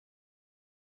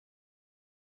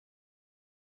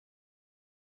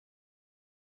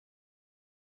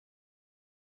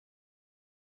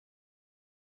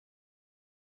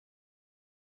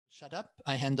shut up,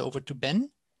 I hand over to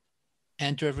Ben,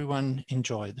 and to everyone,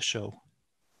 enjoy the show.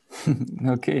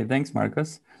 Okay, thanks,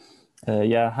 Marcus.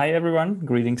 Hi everyone.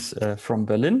 Greetings from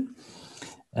Berlin.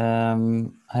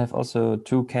 I have also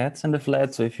two cats in the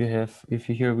flat, so if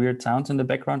you hear weird sounds in the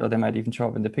background, or they might even show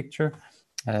up in the picture,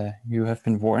 you have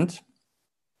been warned.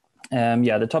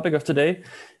 The topic of today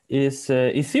is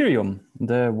Ethereum,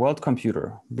 the world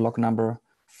computer, block number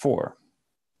 4.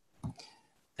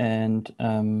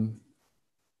 And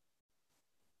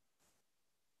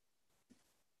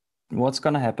what's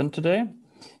going to happen today?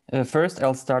 First,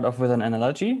 I'll start off with an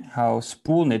analogy, how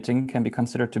spool knitting can be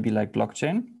considered to be like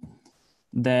blockchain.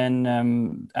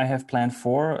 Then I have planned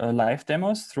 4 live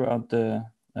demos throughout the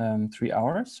 3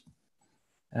 hours.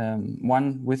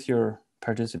 One with your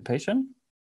participation.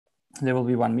 There will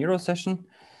be 1 Miro session,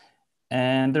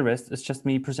 and the rest is just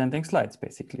me presenting slides,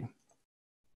 basically.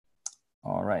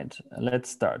 All right, let's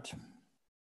start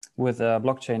with a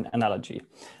blockchain analogy.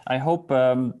 I hope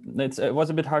it was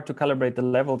a bit hard to calibrate the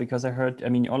level because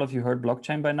all of you heard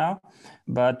blockchain by now,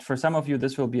 but for some of you,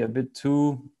 this will be a bit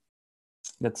too,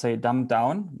 let's say, dumbed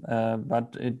down,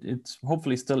 but it's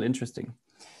hopefully still interesting.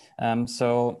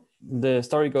 So the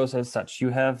story goes as such. You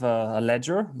have a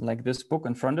ledger like this book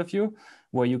in front of you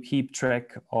where you keep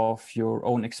track of your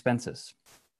own expenses.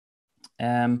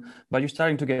 But you're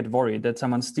starting to get worried that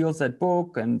someone steals that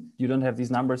book and you don't have these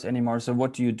numbers anymore. So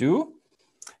what do?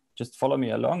 Just follow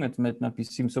me along. It might not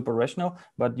seem super rational,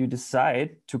 but you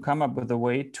decide to come up with a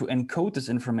way to encode this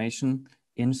information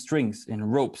in strings, in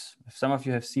ropes. If some of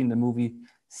you have seen the movie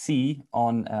C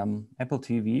on Apple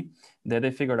TV, there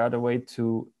they figured out a way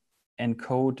to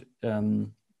encode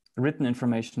written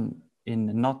information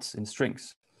in knots, in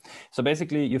strings. So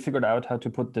basically, you figured out how to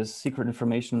put this secret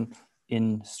information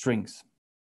in strings.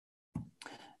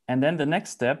 And then the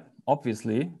next step,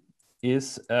 obviously,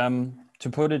 is to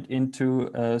put it into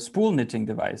a spool knitting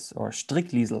device, or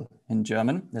Strickliesel in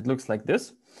German. It looks like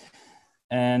this.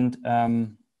 And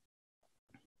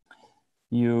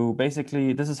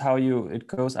this is how it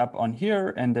goes up on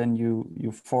here, and then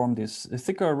you form these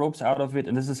thicker ropes out of it,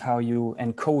 and this is how you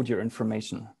encode your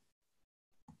information.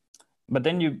 But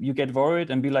then you get worried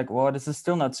and be like, well, this is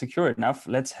still not secure enough.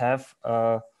 Let's have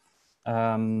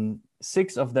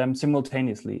 6 of them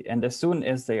simultaneously. And as soon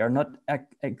as they are not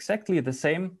exactly the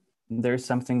same, there's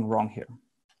something wrong here.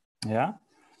 Yeah?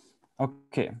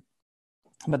 Okay.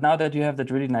 But now that you have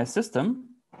that really nice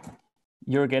system,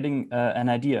 you're getting an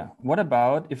idea. What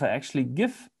about if I actually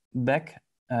give back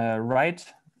the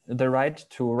right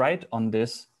to write on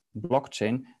this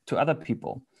blockchain to other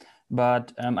people?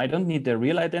 But I don't need their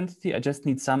real identity. I just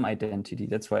need some identity.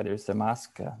 That's why there's the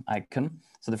mask icon.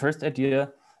 So the first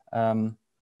idea,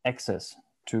 access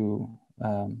to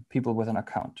people with an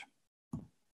account.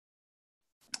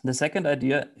 The second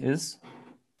idea is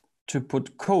to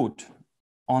put code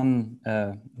on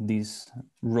these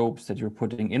ropes that you're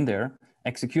putting in there,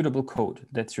 executable code.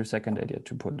 That's your second idea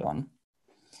to put on.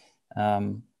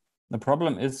 The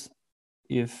problem is,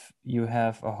 if you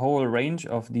have a whole range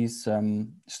of these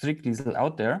Strickliesel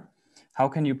out there, how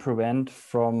can you prevent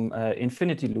from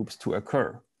infinity loops to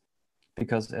occur?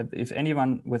 Because if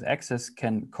anyone with access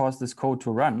can cause this code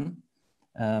to run,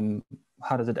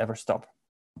 how does it ever stop?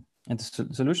 And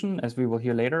the solution, as we will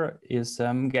hear later, is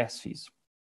gas fees.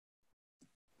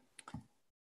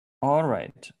 All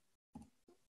right.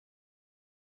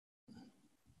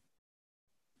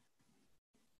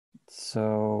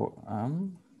 So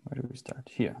where do we start?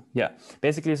 Here. Yeah,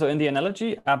 basically, so in the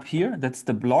analogy up here, that's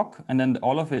the block, and then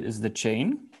all of it is the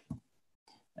chain.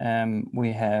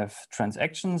 We have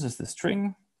transactions is the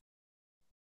string.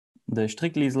 The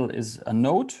Strickliesel is a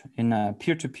node in a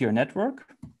peer-to-peer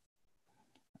network.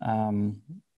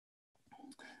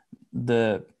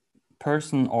 The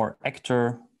person or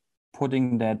actor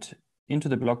putting that into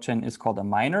the blockchain is called a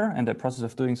miner, and the process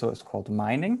of doing so is called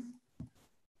mining.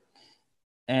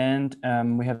 And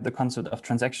we have the concept of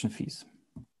transaction fees.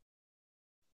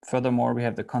 Furthermore, we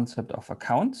have the concept of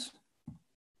accounts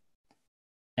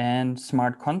and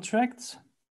smart contracts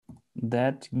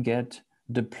that get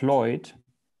deployed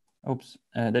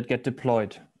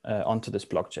onto this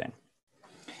blockchain.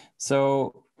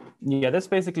 So yeah, that's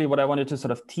basically what I wanted to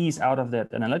sort of tease out of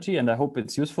that analogy, and I hope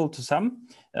it's useful to some.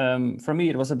 For me,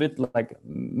 it was a bit like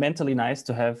mentally nice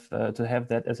to have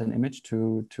that as an image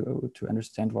to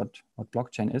understand what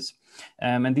blockchain is.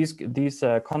 And these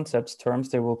concepts, terms,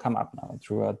 they will come up now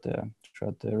throughout the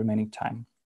remaining time.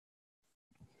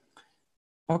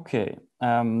 Okay,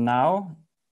 now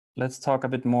let's talk a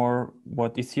bit more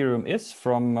what Ethereum is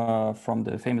from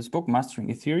the famous book Mastering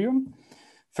Ethereum.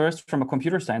 First, from a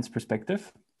computer science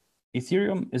perspective,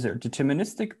 Ethereum is a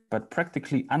deterministic but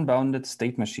practically unbounded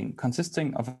state machine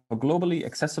consisting of a globally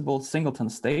accessible singleton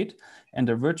state and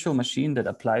a virtual machine that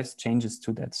applies changes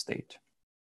to that state.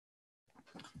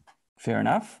 Fair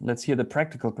enough. Let's hear the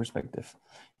practical perspective.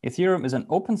 Ethereum is an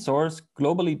open source,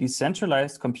 globally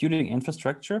decentralized computing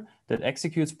infrastructure that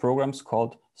executes programs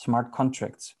called smart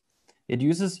contracts. It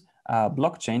uses a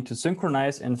blockchain to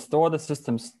synchronize and store the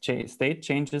system's state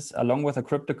changes along with a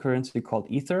cryptocurrency called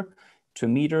Ether to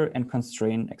meter and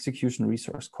constrain execution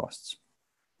resource costs.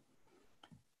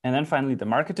 And then finally, the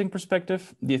marketing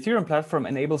perspective. The Ethereum platform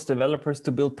enables developers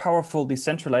to build powerful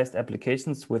decentralized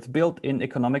applications with built-in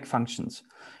economic functions,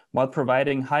 while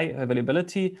providing high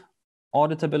availability,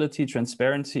 auditability,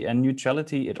 transparency, and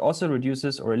neutrality. It also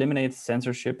reduces or eliminates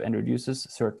censorship and reduces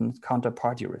certain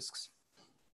counterparty risks.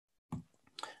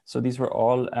 So these were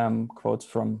all quotes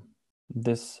from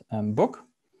this book.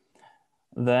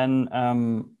 Then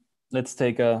let's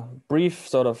take a brief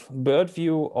sort of bird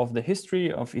view of the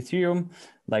history of Ethereum,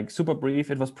 like super brief.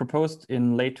 It was proposed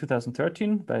in late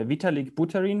 2013 by Vitalik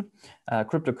Buterin, a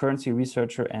cryptocurrency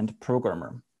researcher and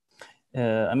programmer.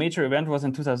 A major event was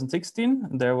in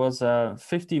 2016. There was a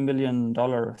 $50 million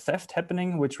theft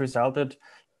happening, which resulted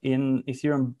in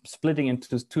Ethereum splitting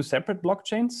into two separate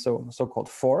blockchains, so-called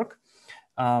fork.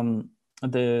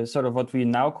 The sort of what we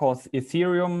now call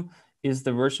Ethereum is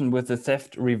the version with the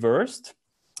theft reversed,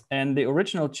 and the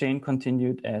original chain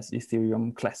continued as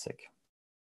Ethereum Classic.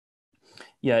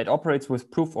 Yeah, it operates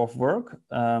with proof of work.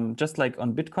 Just like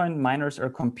on Bitcoin, miners are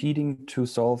competing to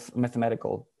solve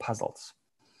mathematical puzzles.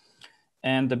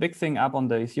 And the big thing up on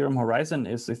the Ethereum horizon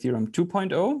is Ethereum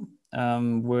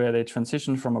 2.0, where they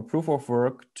transition from a proof of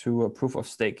work to a proof of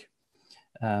stake,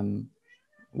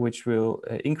 which will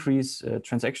increase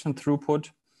transaction throughput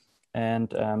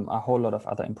and a whole lot of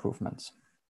other improvements.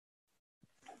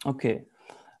 Okay,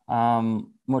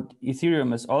 what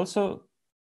Ethereum is also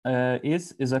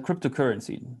is a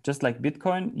cryptocurrency. Just like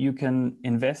Bitcoin, you can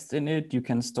invest in it, you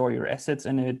can store your assets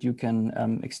in it, you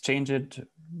can exchange it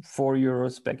for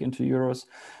euros back into euros.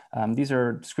 These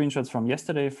are screenshots from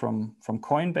yesterday from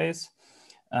Coinbase.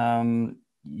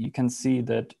 You can see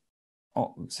that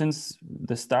since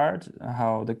the start,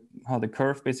 how the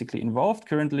curve basically evolved.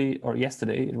 Currently, or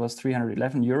yesterday, it was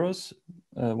 311 euros.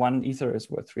 One Ether is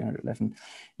worth 311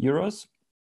 euros,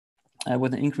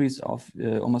 with an increase of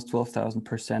almost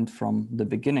 12,000% from the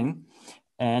beginning.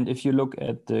 And if you look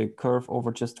at the curve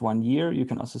over just 1 year, you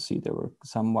can also see there were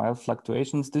some wild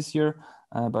fluctuations this year,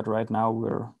 but right now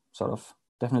we're sort of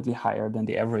definitely higher than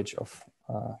the average of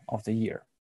the year.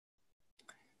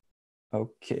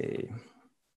 Okay.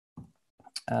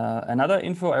 Another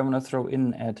info I want to throw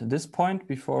in at this point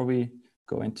before we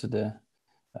go into the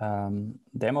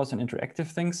demos and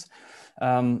interactive things.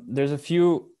 There's a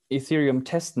few Ethereum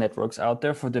test networks out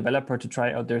there for developer to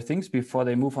try out their things before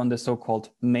they move on the so-called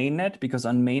mainnet, because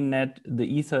on mainnet, the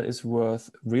Ether is worth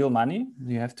real money.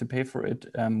 You have to pay for it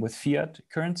with fiat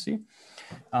currency.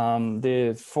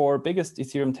 The 4 biggest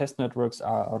Ethereum test networks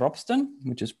are Ropsten,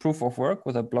 which is proof of work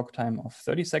with a block time of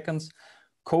 30 seconds.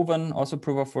 Kovan, also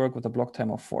proof of work with a block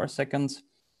time of 4 seconds.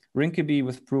 Rinkeby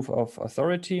with proof of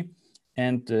authority.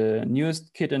 And the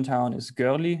newest kid in town is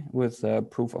Girly with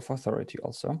proof of authority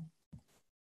also.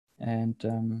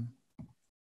 And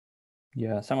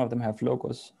yeah, some of them have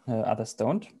logos, others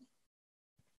don't.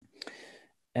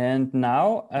 And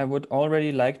now I would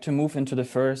already like to move into the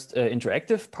first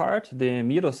interactive part, the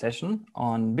Miro session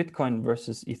on Bitcoin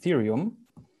versus Ethereum.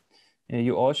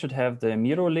 You all should have the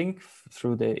Miro link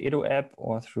through the Edo app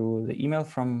or through the email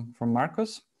from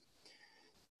Marcus.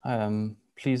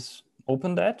 Please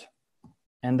open that.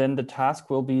 And then the task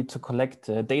will be to collect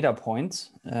data points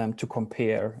to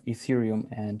compare Ethereum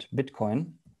and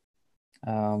Bitcoin.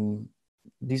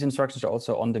 These instructions are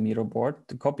also on the Miro board.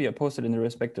 The copy are posted in the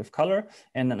respective color,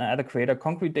 and then either create a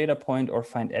concrete data point or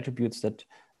find attributes that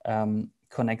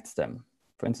connects them.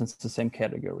 For instance, the same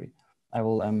category. I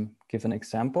will give an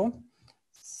example.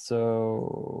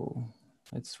 So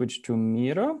let's switch to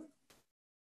Miro.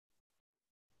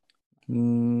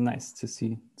 Nice to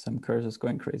see some cursors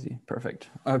going crazy. Perfect.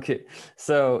 Okay,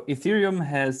 so Ethereum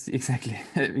has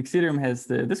Ethereum has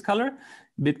this color,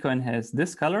 Bitcoin has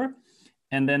this color,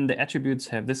 and then the attributes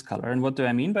have this color. And what do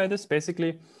I mean by this?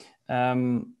 Basically,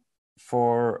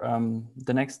 for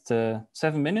the next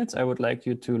 7 minutes, I would like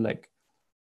you to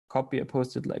copy a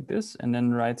post-it like this, and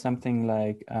then write something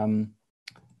like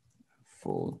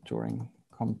full Turing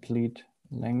complete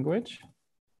language,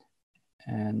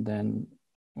 and then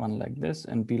one like this,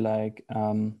 and be like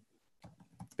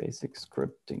basic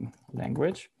scripting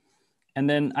language. And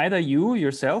then either you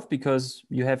yourself, because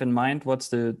you have in mind what's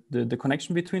the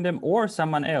connection between them, or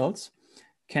someone else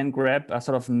can grab a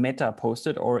sort of meta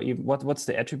post-it, or even what's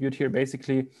the attribute here?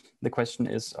 Basically, the question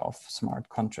is of smart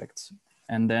contracts.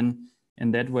 And then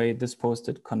in that way, this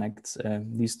post-it connects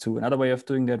these two. Another way of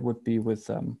doing that would be with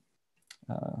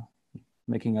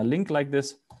making a link like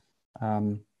this.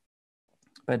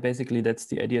 But basically, that's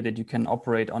the idea, that you can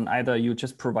operate on either you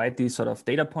just provide these sort of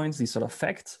data points, these sort of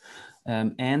facts,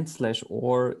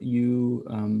 or you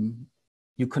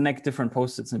connect different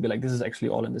post-its and be like, this is actually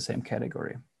all in the same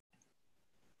category.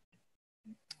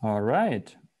 All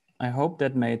right. I hope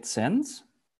that made sense.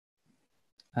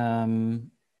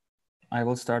 I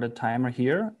will start a timer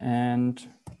here, and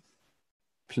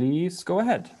please go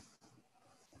ahead.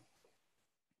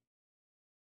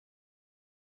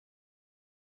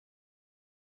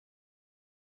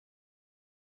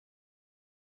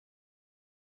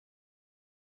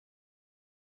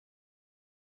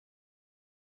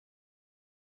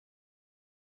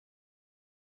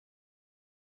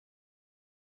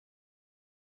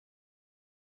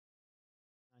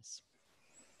 Nice.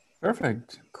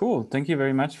 Perfect. Cool. Thank you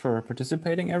very much for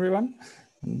participating, everyone.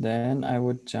 And then I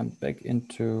would jump back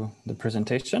into the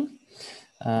presentation.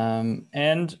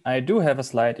 And I do have a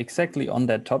slide exactly on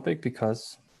that topic,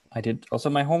 because I did also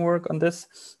my homework on this.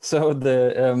 So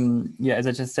as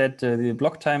I just said, the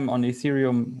block time on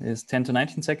Ethereum is 10 to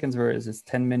 19 seconds, whereas it's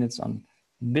 10 minutes on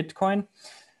Bitcoin.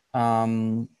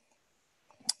 The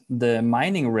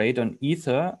mining rate on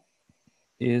Ether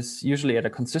is usually at a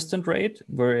consistent rate,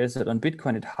 whereas on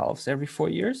Bitcoin, it halves every 4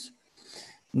 years.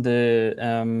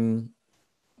 The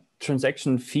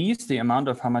transaction fees, the amount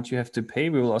of how much you have to pay,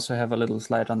 we will also have a little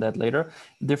slide on that later,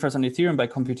 differs on Ethereum by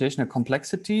computational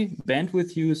complexity,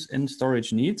 bandwidth use, and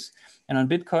storage needs. And on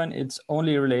Bitcoin, it's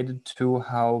only related to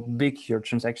how big your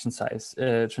transaction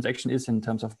is in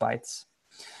terms of bytes.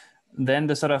 Then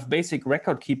the sort of basic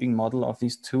record keeping model of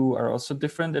these two are also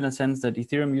different, in a sense that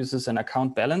Ethereum uses an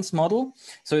account balance model.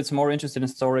 So it's more interested in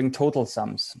storing total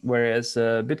sums, whereas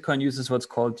Bitcoin uses what's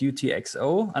called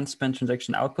UTXO, unspent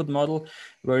transaction output model,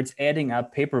 where it's adding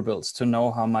up paper bills to know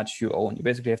how much you own. You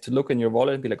basically have to look in your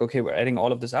wallet and be like, okay, we're adding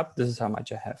all of this up. This is how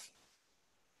much I have.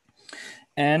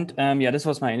 And this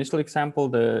was my initial example.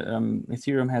 The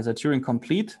Ethereum has a Turing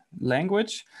complete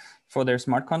language for their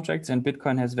smart contracts, and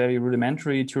Bitcoin has very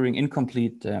rudimentary Turing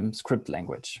incomplete script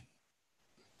language.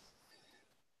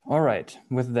 All right,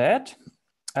 with that,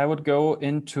 I would go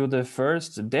into the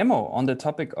first demo on the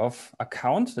topic of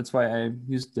account. That's why I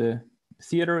used the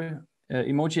theater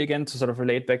emoji again to sort of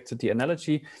relate back to the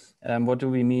analogy. What do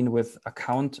we mean with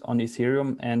account on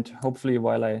Ethereum? And hopefully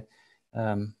while I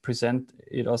present,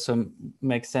 it also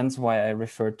makes sense why I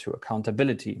refer to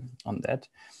accountability on that.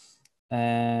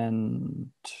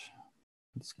 And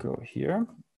let's go here.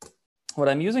 What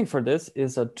I'm using for this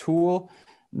is a tool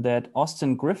that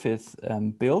Austin Griffith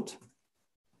built,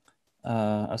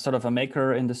 a sort of a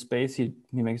maker in the space. He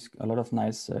makes a lot of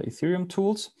nice Ethereum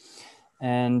tools.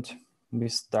 And we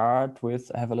start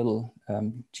with, I have a little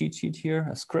cheat sheet here,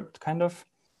 a script kind of.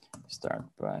 Start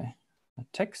by a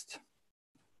text.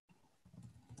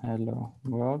 Hello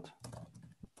world.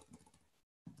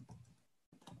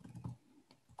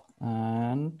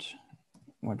 And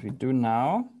what we do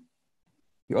now,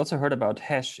 you also heard about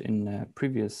hash in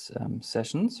previous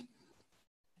sessions.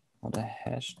 What a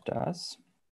hash does.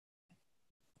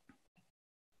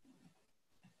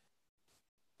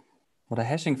 What a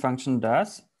hashing function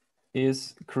does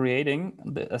is creating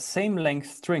a same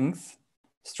length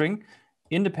string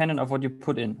independent of what you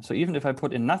put in. So even if I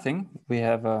put in nothing, we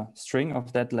have a string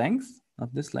of that length,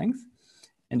 of this length.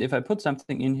 And if I put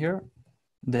something in here,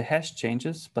 the hash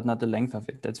changes, but not the length of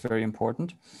it. That's very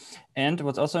important. And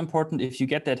what's also important, if you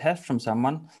get that hash from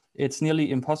someone, it's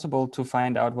nearly impossible to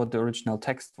find out what the original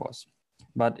text was.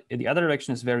 But the other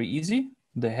direction is very easy.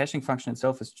 The hashing function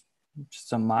itself is just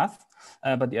some math,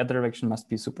 but the other direction must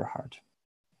be super hard.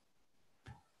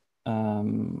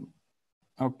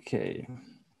 Okay,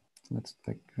 let's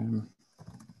pick.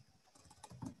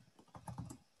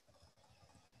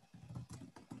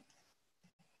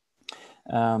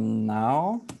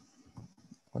 Now,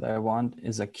 what I want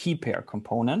is a key pair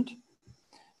component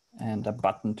and a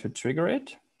button to trigger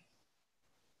it.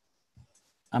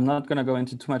 I'm not going to go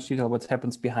into too much detail what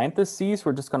happens behind the scenes.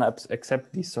 We're just going to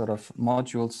accept these sort of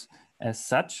modules as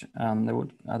such. That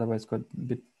would otherwise go a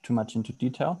bit too much into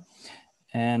detail.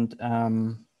 And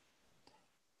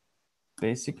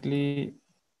basically,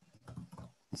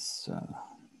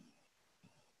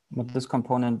 what this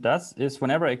component does is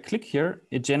whenever I click here,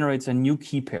 it generates a new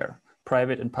key pair,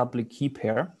 private and public key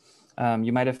pair.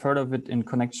 You might have heard of it in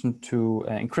connection to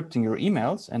encrypting your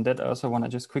emails, and that I also want to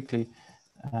just quickly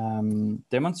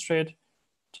demonstrate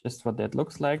just what that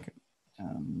looks like.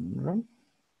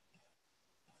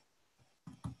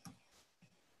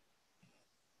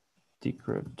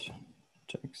 Decrypt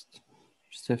text.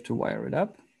 Just have to wire it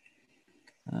up.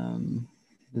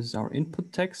 This is our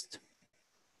input text.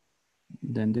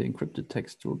 Then the encrypted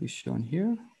text will be shown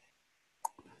here.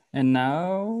 And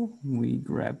now we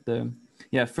grab the,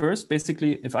 first,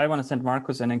 basically, if I want to send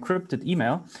Marcus an encrypted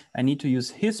email, I need to use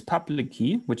his public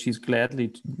key, which he's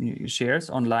gladly shares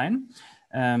online,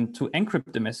 to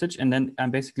encrypt the message. And then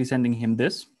I'm basically sending him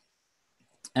this.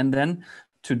 And then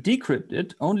to decrypt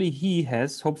it,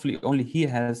 hopefully only he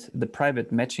has the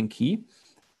private matching key.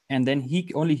 And then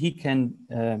only he can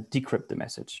decrypt the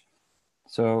message.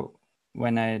 So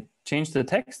when I change the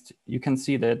text, you can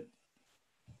see that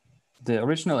the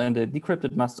original and the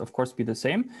decrypted must, of course, be the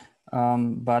same.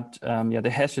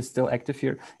 The hash is still active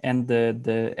here, and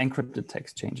the encrypted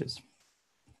text changes.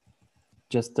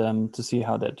 Just to see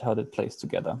how that plays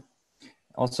together.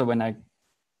 Also, when I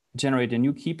generate a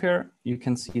new key pair, you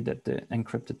can see that the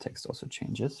encrypted text also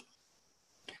changes.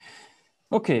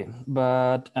 Okay,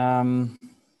 but I'm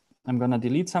going to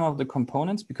delete some of the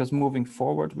components because moving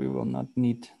forward, we will not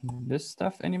need this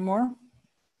stuff anymore.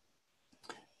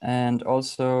 And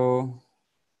also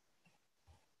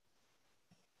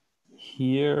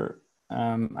here,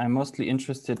 I'm mostly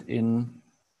interested in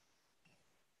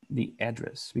the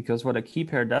address, because what a key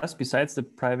pair does, besides the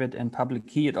private and public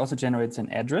key, it also generates an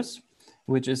address,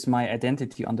 which is my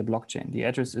identity on the blockchain. The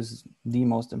address is the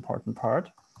most important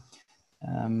part.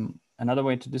 Another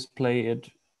way to display it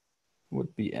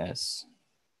would be as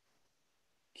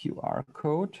QR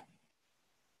code,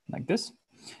 like this.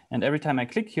 And every time I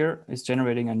click here, it's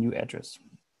generating a new address.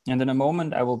 And in a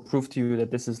moment, I will prove to you that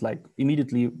this is like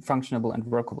immediately functionable and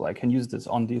workable. I can use this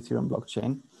on the Ethereum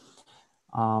blockchain.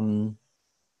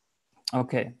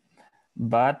 Okay,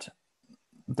 but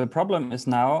the problem is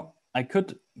now I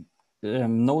could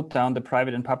note down the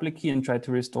private and public key and try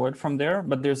to restore it from there,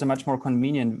 but there's a much more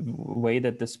convenient way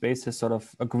that the space has sort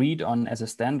of agreed on as a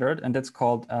standard, and that's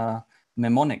called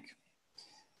mnemonic.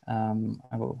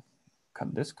 I will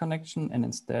cut this connection and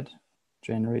instead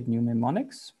generate new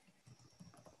mnemonics.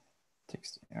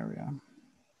 Text area.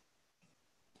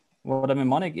 What a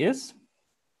mnemonic is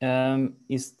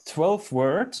 12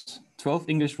 words, 12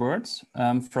 English words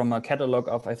from a catalog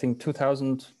of, I think,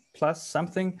 2,000 plus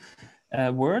something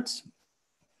words.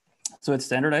 So it's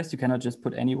standardized. You cannot just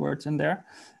put any words in there.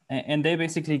 And they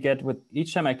basically get, with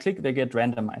each time I click, they get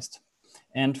randomized.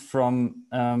 And from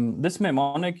this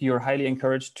mnemonic, you're highly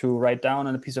encouraged to write down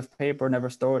on a piece of paper, never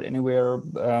store it anywhere.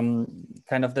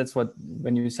 Kind of that's what,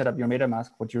 when you set up your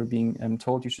MetaMask, what you're being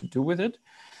told you should do with it.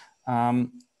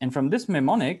 And from this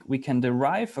mnemonic, we can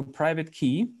derive a private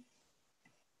key.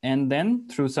 And then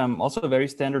through some also very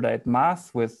standardized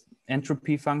math with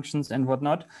entropy functions and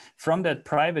whatnot, from that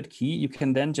private key, you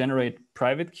can then generate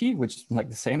private key, which is like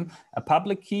the same, a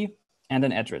public key, and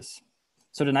an address.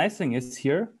 So the nice thing is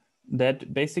here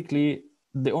that basically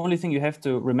the only thing you have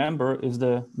to remember is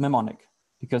the mnemonic,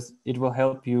 because it will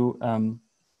help you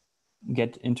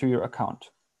get into your account.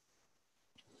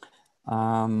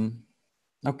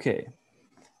 Okay,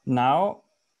 now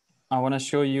I want to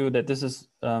show you that this is,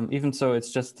 even so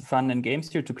it's just fun and games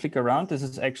here to click around, this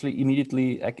is actually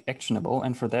immediately actionable.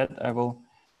 And for that, I will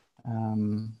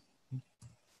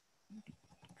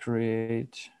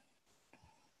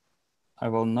I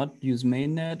will not use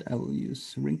mainnet, I will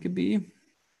use Rinkeby.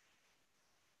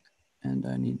 And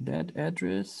I need that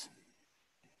address.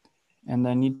 And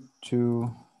I need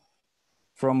to,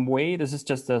 from way, this is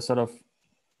just a sort of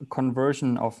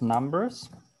conversion of numbers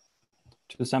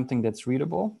to something that's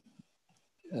readable.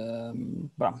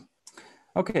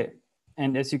 Okay,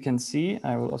 and as you can see,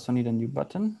 I will also need a new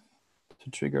button to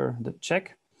trigger the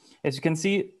check. As you can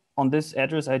see on this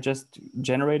address I just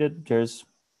generated, there's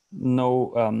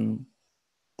no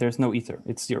ether,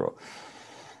 it's 0.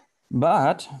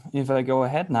 But if I go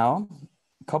ahead now,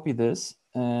 copy this,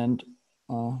 and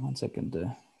 1 second,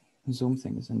 the Zoom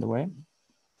thing is in the way.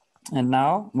 And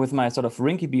now with my sort of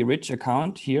Rinkeby rich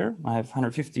account here, I have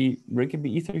 150 Rinkeby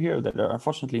ether here that are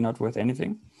unfortunately not worth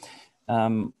anything.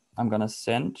 I'm gonna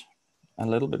send a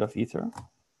little bit of ether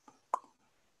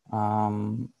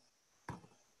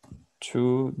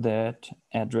to that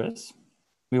address.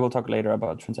 We will talk later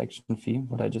about transaction fee,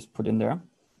 what I just put in there.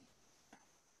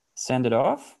 Send it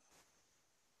off.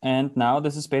 And now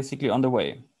this is basically on the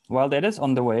way. While that is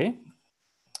on the way,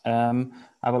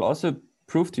 I will also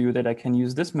prove to you that I can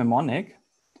use this mnemonic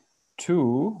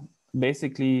to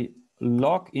basically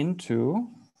log into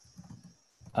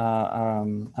a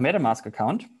MetaMask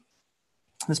account.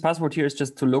 This password here is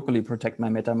just to locally protect my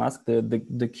MetaMask.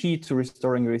 The key to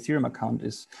restoring your Ethereum account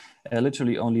is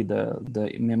literally only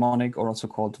the mnemonic, or also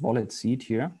called wallet seed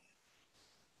here.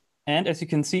 And as you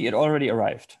can see, it already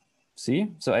arrived.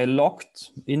 See, so I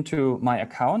logged into my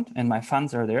account and my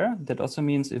funds are there. That also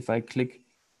means if I click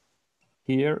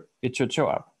here, it should show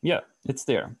up. Yeah, it's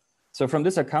there. So from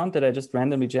this account that I just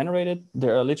randomly generated,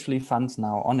 there are literally funds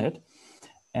now on it.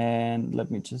 And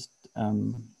let me just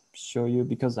show you,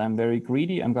 because I'm very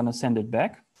greedy, I'm gonna send it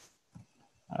back.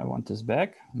 I want this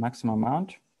back, maximum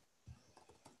amount.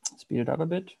 Speed it up a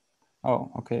bit.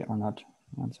 Oh, okay, or not,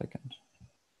 1 second.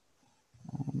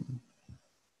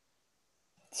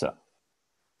 So,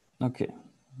 okay,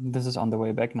 this is on the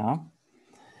way back now.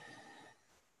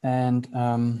 And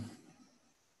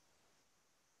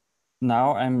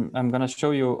now I'm going to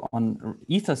show you on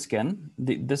Etherscan.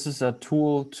 This is a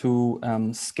tool to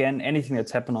scan anything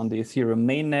that's happened on the Ethereum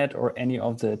mainnet or any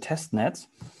of the test nets.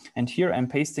 And here I'm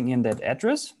pasting in that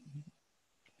address.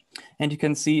 And you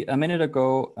can see a minute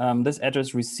ago, this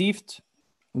address received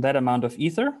that amount of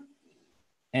Ether.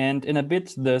 And in a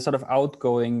bit, the sort of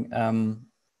outgoing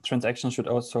transaction should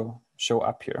also show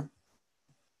up here.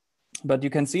 But you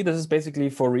can see this is basically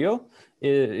for real.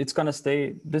 It's going to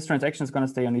stay, this transaction is going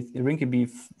to stay on Rinkeby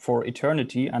for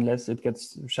eternity unless it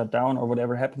gets shut down or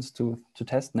whatever happens to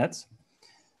test nets.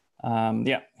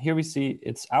 Yeah, here we see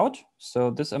it's out.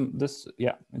 So this,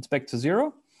 yeah, it's back to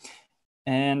 0.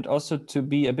 And also to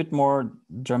be a bit more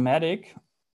dramatic,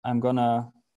 I'm going to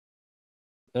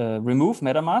remove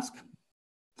MetaMask.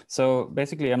 So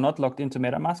basically, I'm not logged into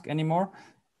MetaMask anymore.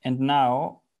 And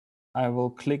now I will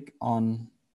click on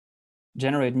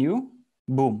generate new,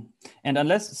 boom. And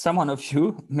unless someone of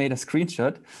you made a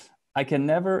screenshot, I can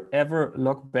never, ever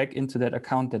log back into that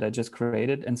account that I just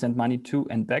created and send money to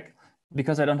and back,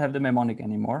 because I don't have the mnemonic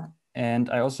anymore. And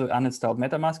I also uninstalled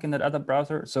MetaMask in that other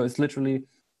browser. So it's literally,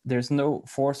 there's no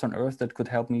force on earth that could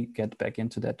help me get back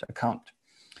into that account.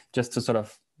 Just to sort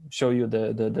of show you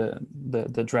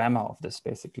the drama of this,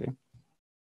 basically.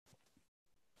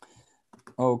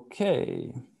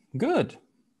 Okay, good.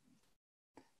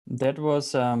 That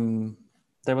was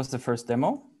the first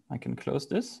demo. I can close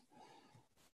this.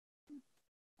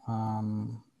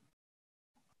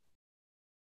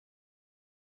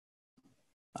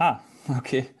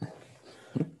 Okay.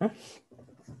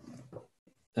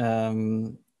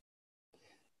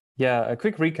 Yeah, a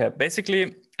quick recap.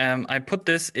 Basically, I put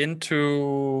this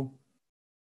into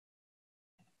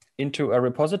a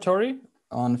repository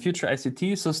on Future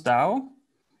ICT susDAO.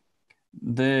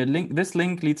 This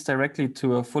link leads directly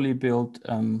to a fully built,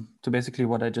 to basically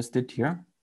what I just did here.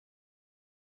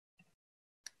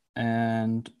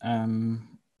 And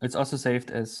it's also saved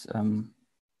as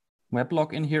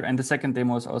weblog in here. And the second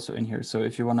demo is also in here. So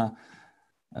if you want to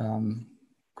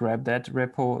grab that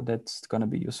repo, that's going to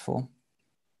be useful.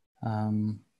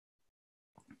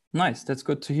 Nice, that's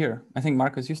good to hear. I think,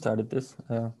 Marcus, you started this,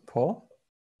 Paul.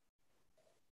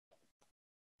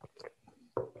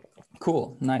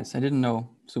 Cool, nice. I didn't know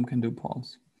Zoom can do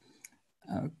polls.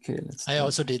 Okay, let's. I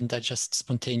also didn't. I just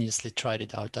spontaneously tried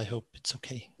it out. I hope it's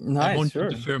okay. Nice, I won't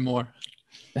sure. defer more.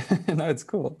 No, it's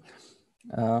cool.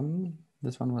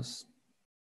 This one was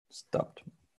stopped.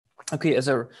 Okay, as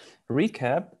a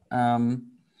recap,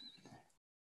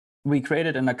 we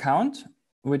created an account,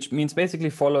 which means basically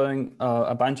following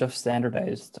a bunch of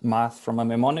standardized math from a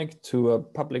mnemonic to a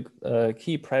public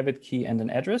key, private key, and an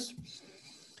address.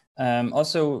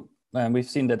 Also, we've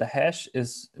seen that the hash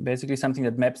is basically something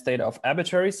that maps data of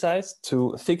arbitrary size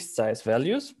to fixed size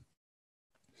values.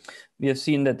 We have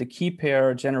seen that the key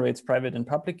pair generates private and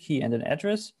public key and an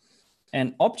address.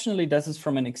 And optionally, this is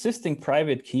from an existing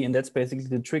private key. And that's basically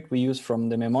the trick we use from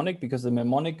the mnemonic, because the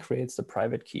mnemonic creates the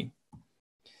private key,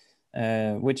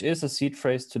 which is a seed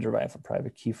phrase to derive a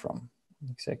private key from.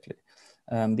 Exactly.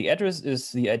 The address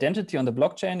is the identity on the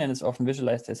blockchain, and it's often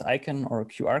visualized as icon or a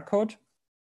QR code.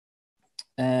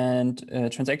 And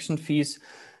transaction fees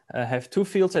have 2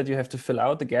 fields that you have to fill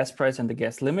out, the gas price and the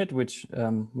gas limit, which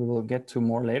we will get to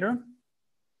more later.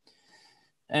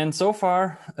 And so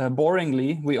far,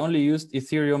 boringly, we only used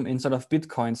Ethereum in sort of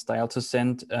Bitcoin style to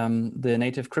send the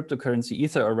native cryptocurrency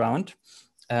Ether around.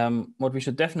 What we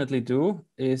should definitely do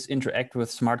is interact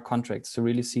with smart contracts to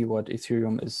really see what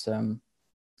Ethereum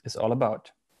is all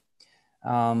about.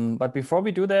 But before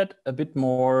we do that, a bit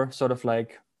more sort of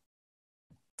like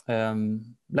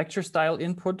lecture style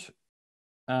input,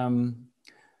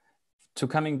 to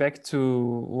coming back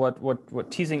to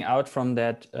what teasing out from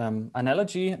that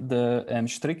analogy, the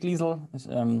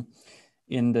Strickliesel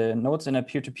in the nodes in a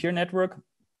peer-to-peer network.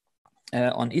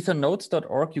 On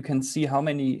ethernodes.org, you can see how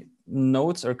many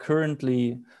nodes are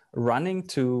currently running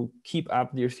to keep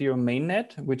up the Ethereum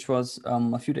mainnet, which was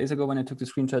a few days ago when I took the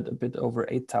screenshot, a bit over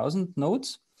 8,000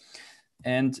 nodes.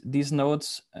 And these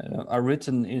nodes are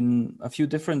written in a few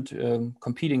different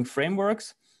competing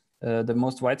frameworks. The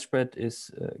most widespread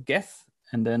is Geth,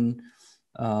 and then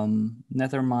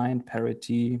Nethermind,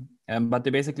 Parity, but they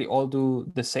basically all do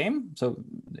the same. So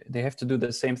they have to do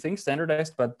the same thing,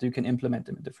 standardized, but you can implement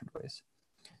them in different ways.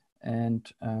 And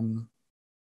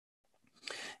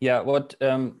yeah, what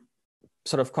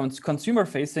sort of consumer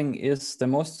facing is the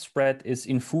most spread is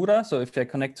Infura. So if I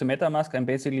connect to MetaMask, I'm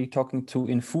basically talking to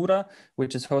Infura,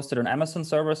 which is hosted on Amazon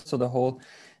servers. So the whole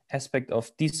aspect of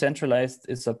decentralized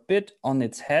is a bit on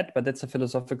its head, but that's a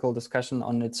philosophical discussion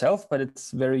on itself. But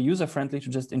it's very user-friendly to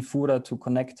just use Infura to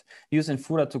connect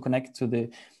to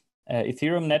the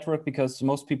Ethereum network, because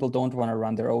most people don't want to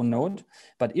run their own node.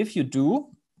 But if you do,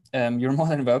 you're more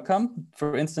than welcome.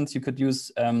 For instance, you could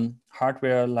use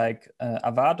hardware like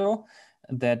Avado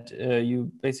that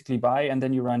you basically buy and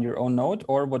then you run your own node.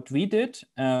 Or what we did,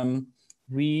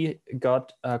 we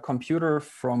got a computer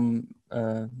from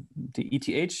the ETH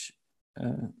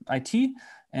IT,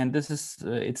 and this is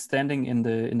it's standing in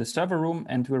the server room,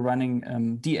 and we're running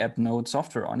DApp node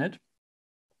software on it,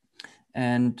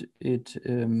 and it's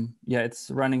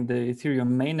running the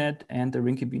Ethereum mainnet and the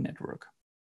Rinkeby network.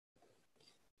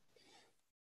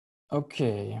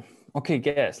 Okay,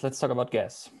 gas. Let's talk about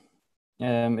gas.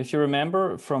 If you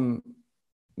remember from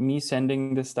me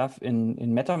sending this stuff in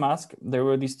MetaMask, there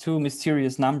were these two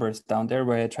mysterious numbers down there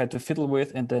where I tried to fiddle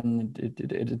with, and then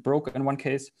it broke in one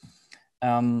case.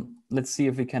 Let's see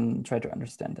if we can try to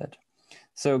understand that.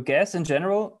 So gas in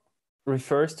general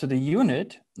refers to the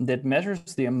unit that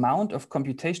measures the amount of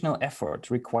computational effort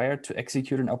required to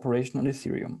execute an operation on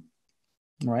Ethereum,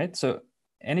 right? So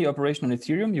any operation on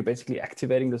Ethereum, you're basically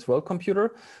activating this world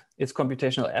computer. It's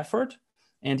computational effort,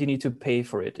 and you need to pay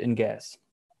for it in gas.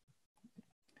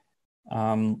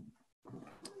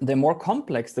 The more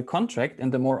complex the contract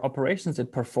and the more operations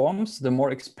it performs, the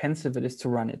more expensive it is to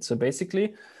run it. So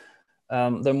basically,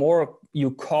 the more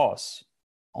you cause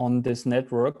on this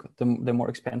network, the more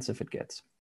expensive it gets.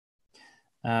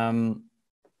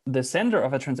 The sender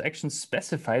of a transaction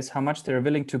specifies how much they're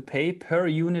willing to pay per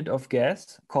unit of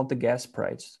gas, called the gas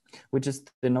price, which is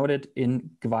denoted in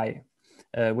GWI,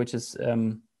 which is,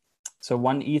 so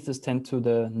 1 ETH is 10 to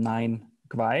the 9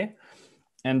 GWI.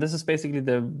 And this is basically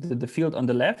the field on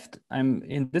the left.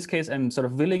 In this case, I'm sort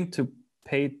of willing to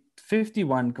pay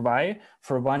 51 GWI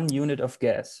for 1 unit of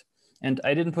gas. And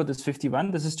I didn't put this 51.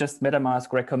 This is just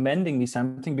MetaMask recommending me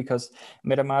something, because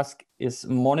MetaMask is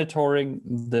monitoring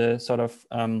the sort of,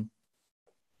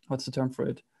 what's the term for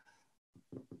it?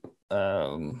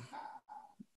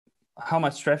 How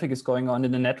much traffic is going on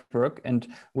in the network, and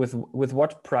with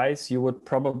what price you would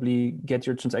probably get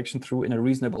your transaction through in a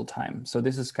reasonable time. So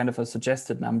this is kind of a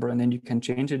suggested number, and then you can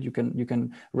change it. You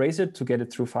can raise it to get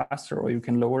it through faster, or you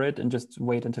can lower it and just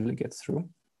wait until it gets through.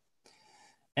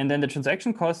 And then the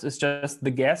transaction cost is just the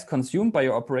gas consumed by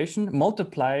your operation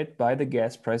multiplied by the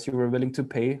gas price you were willing to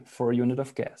pay for a unit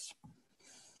of gas.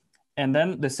 And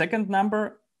then the second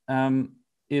number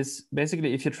is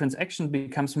basically if your transaction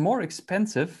becomes more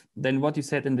expensive than what you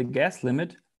set in the gas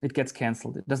limit, it gets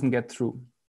canceled. It doesn't get through.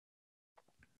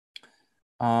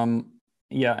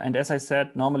 Yeah, and as I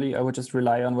said, normally I would just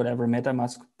rely on whatever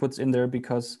MetaMask puts in there,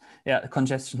 because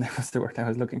congestion, that was the word I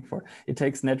was looking for. It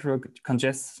takes network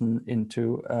congestion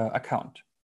into account.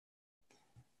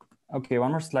 Okay,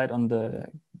 one more slide on the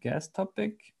gas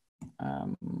topic.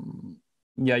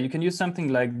 Yeah, you can use something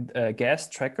like gas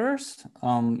trackers.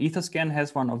 Etherscan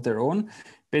has one of their own.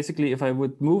 Basically, if I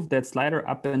would move that slider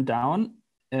up and down,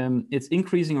 it's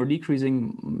increasing or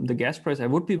decreasing the gas price I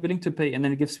would be willing to pay, and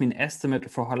then it gives me an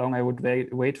estimate for how long I would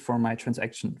wait for my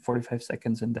transaction, 45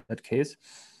 seconds in that case.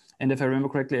 And if I remember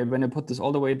correctly, when I put this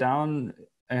all the way down,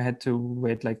 I had to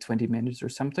wait like 20 minutes or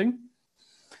something.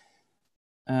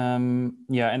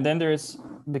 Yeah, and then there's,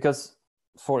 because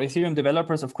for Ethereum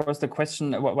developers, of course, the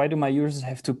question, why do my users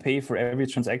have to pay for every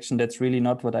transaction? That's really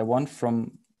not what I want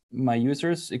from my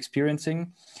users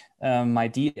experiencing my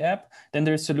DApp. Then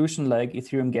there's a solution like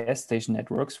Ethereum gas station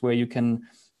networks, where you can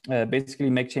basically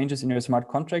make changes in your smart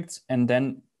contracts and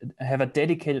then have a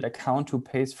dedicated account who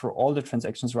pays for all the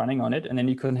transactions running on it. And then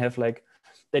you can have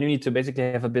then you need to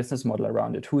basically have a business model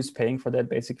around it. Who's paying for that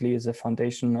basically is a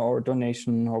foundation or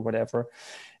donation or whatever.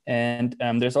 And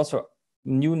there's also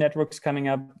new networks coming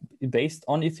up based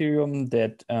on Ethereum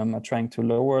that are trying to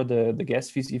lower the gas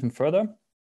fees even further.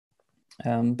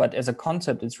 But as a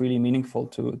concept, it's really meaningful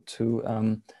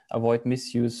to avoid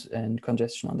misuse and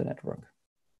congestion on the network.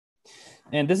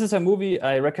 And this is a movie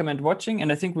I recommend watching,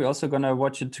 and I think we're also going to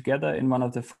watch it together in one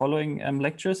of the following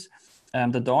lectures.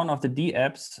 The Dawn of the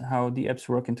DApps, how DApps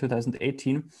work in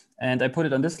 2018. And I put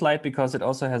it on this slide because it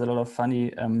also has a lot of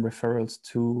funny referrals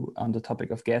to the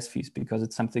topic of gas fees, because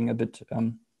it's something a bit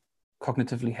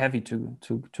cognitively heavy to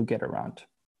get around.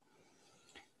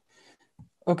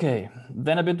 Okay,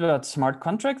 then a bit about smart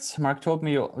contracts. Mark told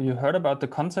me you heard about the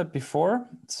concept before,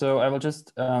 so I will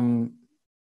just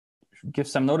give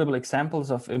some notable examples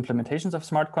of implementations of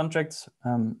smart contracts.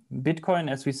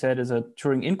 Bitcoin, as we said, is a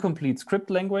Turing incomplete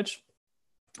script language,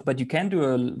 but you can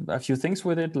do a few things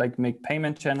with it, like make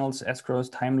payment channels,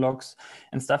 escrows, time locks,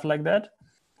 and stuff like that.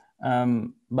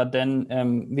 But then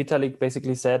Vitalik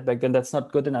basically said back then that's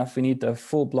not good enough. We need a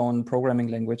full-blown programming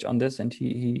language on this, and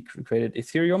he created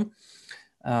Ethereum,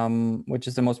 which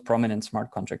is the most prominent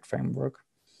smart contract framework.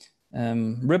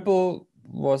 Ripple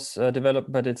was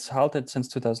developed, but it's halted since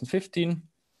 2015.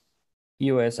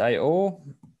 EOS.io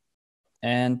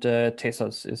and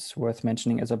Tezos is worth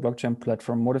mentioning as a blockchain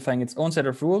platform, modifying its own set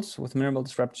of rules with minimal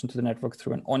disruption to the network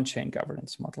through an on-chain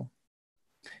governance model.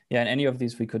 Yeah, in any of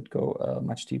these we could go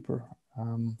much deeper.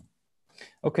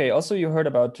 Okay, also you heard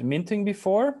about minting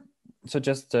before. So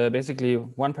just basically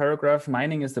one paragraph.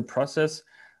 Mining is the process.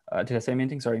 Did I say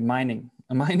minting? Sorry, mining.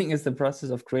 Mining is the process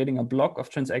of creating a block of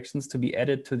transactions to be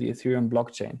added to the Ethereum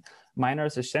blockchain.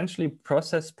 Miners essentially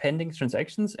process pending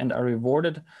transactions and are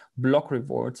rewarded block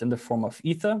rewards in the form of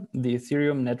Ether, the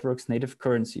Ethereum network's native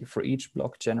currency, for each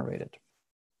block generated.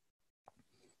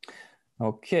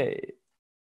 Okay,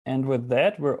 and with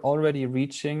that, we're already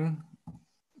reaching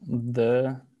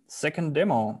the second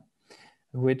demo,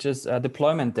 which is a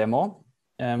deployment demo,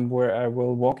 where I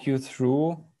will walk you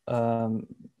through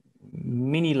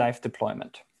mini live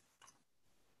deployment.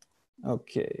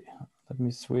 Okay, let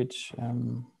me switch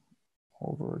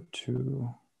over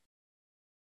to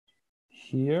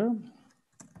here.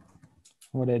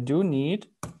 What I do need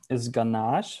is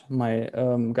Ganache.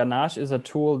 Ganache is a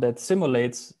tool that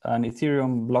simulates an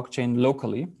Ethereum blockchain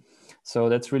locally. So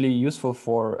that's really useful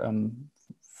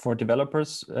for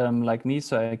developers like me.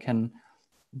 So I can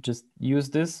just use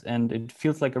this, and it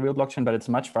feels like a real blockchain, but it's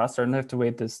much faster. I don't have to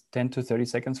wait this 10 to 30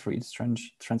 seconds for each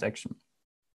transaction.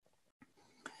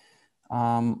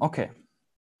 Okay,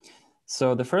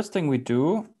 so the first thing we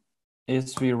do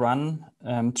is we run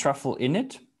truffle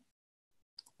init.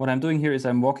 What I'm doing here is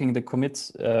I'm walking the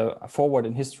commits forward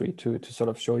in history to sort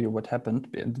of show you what happened.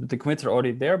 The commits are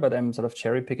already there, but I'm sort of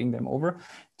cherry picking them over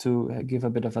to give a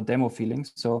bit of a demo feeling.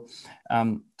 So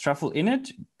truffle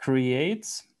init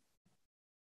creates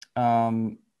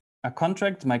a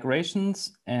contract,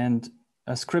 migrations, and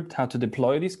a script how to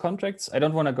deploy these contracts. I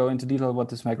don't want to go into detail what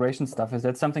this migration stuff is.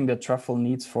 That's something that Truffle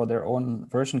needs for their own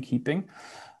version keeping.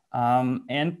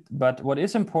 But what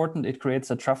is important, it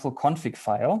creates a Truffle config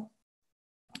file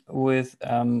with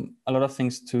a lot of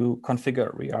things to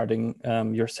configure regarding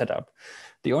your setup.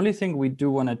 The only thing we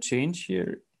do want to change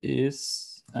here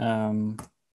is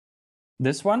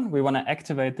this one. We want to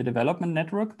activate the development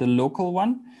network, the local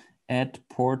one, at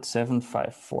port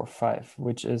 7545,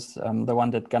 which is the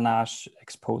one that Ganache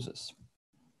exposes.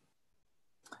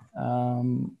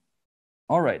 All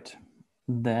right,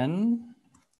 then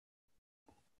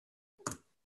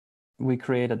we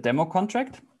create a demo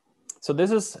contract. So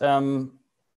this is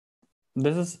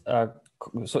a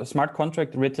smart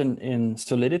contract written in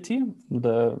Solidity,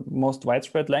 the most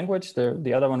widespread language.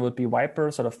 The other one would be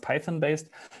Viper, sort of Python based,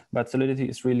 but Solidity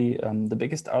is really the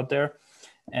biggest out there.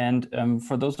 And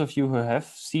for those of you who have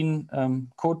seen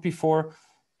code before,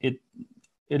 it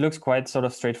looks quite sort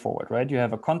of straightforward, right? You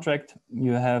have a contract,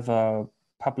 you have a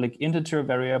public integer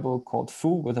variable called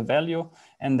foo with a value,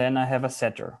 and then I have a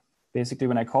setter. Basically,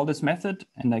 when I call this method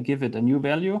and I give it a new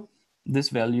value, this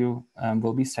value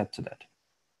will be set to that.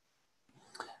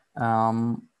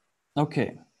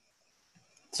 Okay,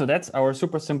 so that's our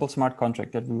super simple smart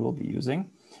contract that we will be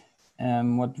using.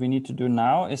 What we need to do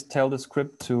now is tell the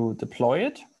script to deploy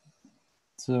it.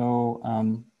 So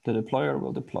the deployer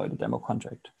will deploy the demo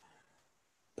contract.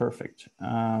 Perfect.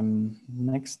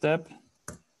 Next step.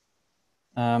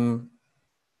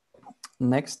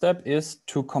 Next step is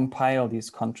to compile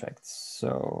these contracts.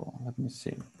 So let me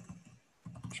see.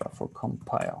 Truffle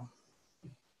compile.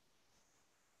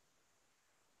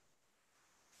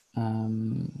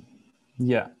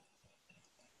 Yeah,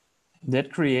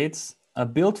 that creates a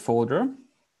build folder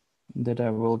that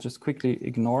I will just quickly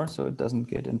ignore so it doesn't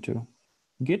get into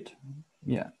Git.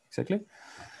 Yeah, exactly.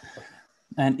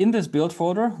 And in this build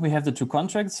folder, we have the two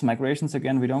contracts, migrations.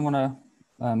 Again, we don't want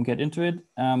to get into it.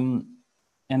 And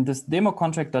And this demo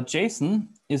contract.json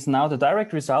is now the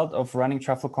direct result of running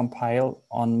truffle compile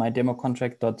on my demo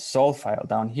contract.sol file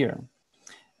down here.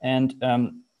 And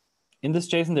in this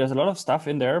JSON, there's a lot of stuff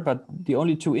in there, but the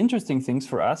only two interesting things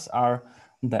for us are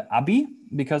the ABI,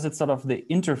 because it's sort of the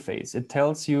interface. It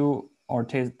tells you or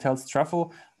tells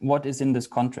truffle what is in this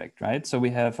contract, right? So we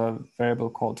have a variable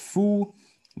called foo.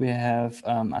 We have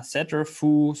a setter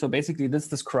foo. So basically this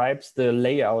describes the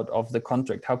layout of the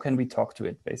contract. How can we talk to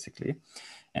it basically?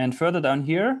 And further down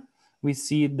here, we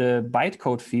see the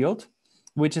bytecode field,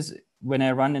 which is when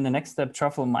I run in the next step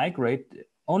truffle migrate,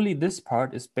 only this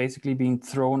part is basically being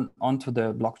thrown onto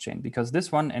the blockchain because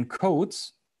this one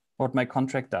encodes what my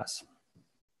contract does.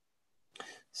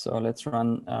 So let's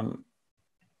run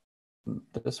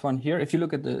this one here. If you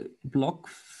look at the block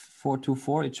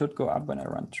 424, it should go up when I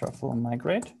run truffle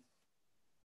migrate.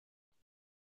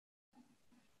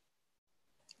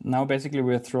 Now basically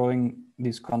we're throwing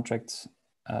these contracts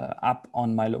up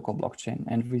on my local blockchain,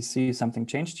 and we see something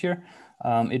changed here.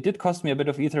 It did cost me a bit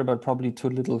of Ether, but probably too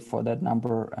little for that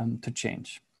number to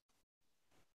change.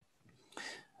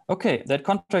 Okay, that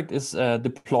contract is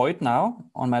deployed now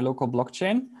on my local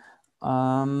blockchain.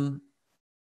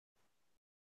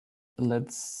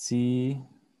 Let's see.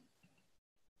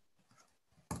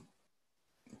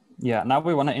 Yeah, now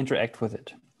we want to interact with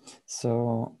it.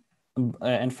 So,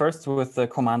 and first with the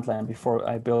command line before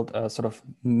I build a sort of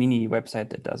mini website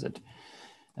that does it.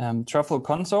 Truffle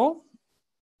console.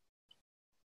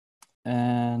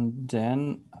 And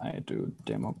then I do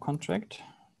demo contract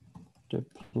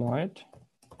deployed.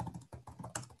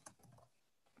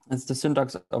 It's the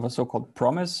syntax of a so-called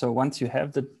promise. So once you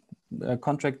have the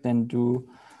contract, then do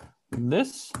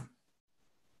this.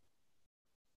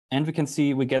 And we can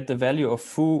see we get the value of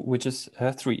foo, which is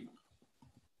 3.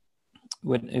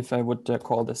 If I would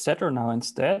call the setter now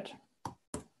instead,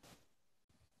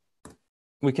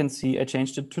 we can see I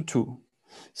changed it to 2.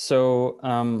 So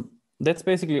that's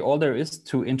basically all there is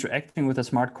to interacting with a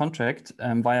smart contract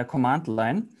via command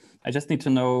line. I just need to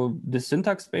know the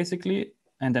syntax basically,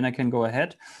 and then I can go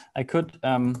ahead. I could,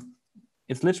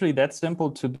 it's literally that simple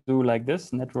to do like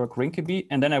this, network Rinkeby,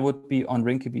 and then I would be on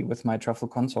Rinkeby with my truffle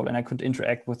console and I could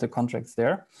interact with the contracts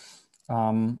there.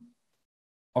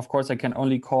 Of course, I can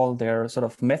only call their sort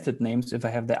of method names if I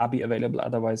have the ABI available.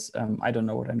 Otherwise, I don't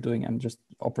know what I'm doing. I'm just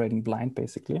operating blind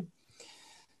basically.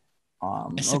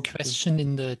 There's a question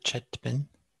in the chat, Ben.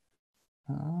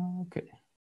 Okay.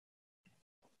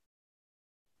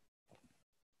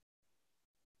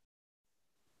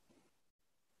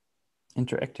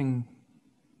 Interacting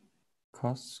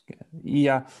costs.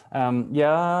 Yeah,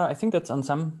 yeah. I think that's on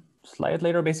some slide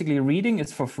later. Basically, reading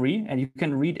is for free, and you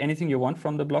can read anything you want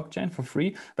from the blockchain for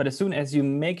free. But as soon as you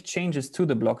make changes to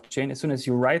the blockchain, as soon as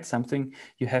you write something,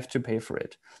 you have to pay for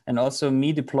it. And also,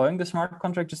 me deploying the smart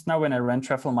contract just now when I ran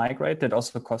truffle migrate, that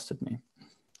also costed me.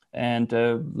 And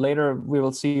later we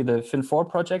will see the Fin4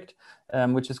 project,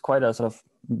 which is quite a sort of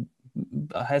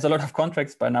has a lot of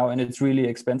contracts by now, and it's really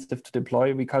expensive to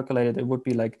deploy. We calculated it would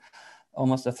be like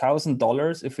almost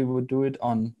 $1,000 if we would do it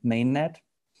on mainnet.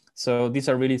 So these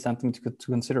are really something to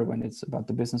consider when it's about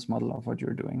the business model of what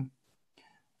you're doing.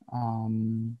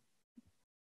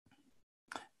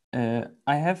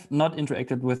 I have not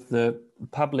interacted with the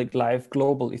public live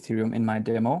global Ethereum in my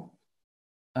demo.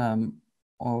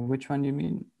 Or which one you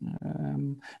mean?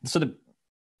 So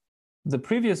the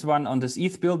previous one on this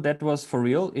ETH build, that was for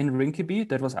real in Rinkeby,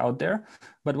 that was out there.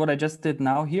 But what I just did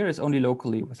now here is only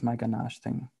locally with my ganache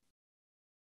thing.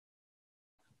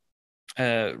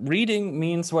 Reading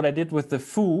means what I did with the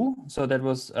foo. So that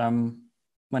was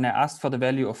when I asked for the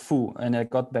value of foo and I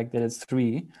got back that it's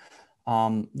 3.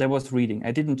 That was reading.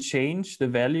 I didn't change the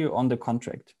value on the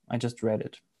contract. I just read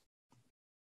it.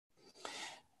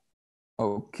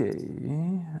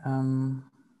 Okay.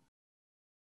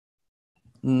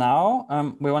 Now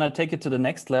we want to take it to the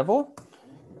next level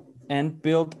and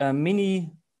build a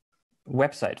mini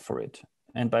website for it.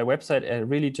 And by website, I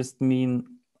really just mean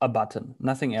a button,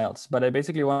 nothing else. But I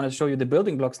basically want to show you the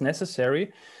building blocks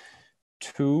necessary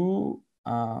to,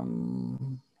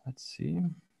 let's see.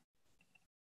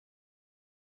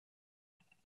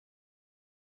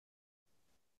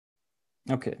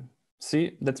 Okay,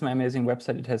 see, that's my amazing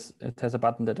website. It has a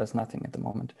button that does nothing at the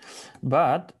moment,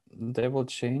 but they will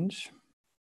change.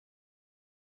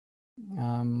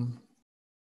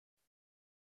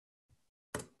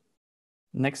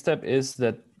 Next step is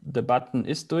that the button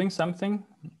is doing something,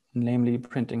 namely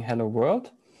printing hello world.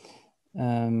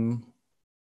 Then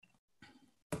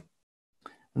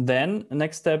the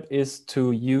next step is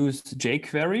to use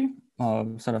jQuery,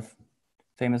 sort of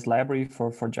famous library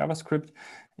for JavaScript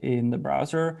in the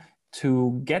browser,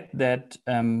 to get that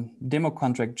demo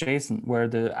contract JSON where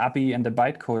the ABI and the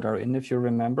bytecode are in, if you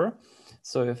remember.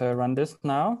 So if I run this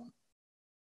now,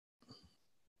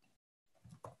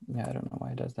 yeah, I don't know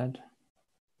why it does that.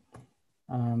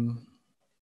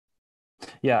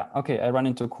 Yeah, okay, I run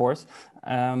into course.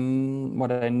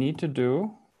 What I need to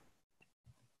do,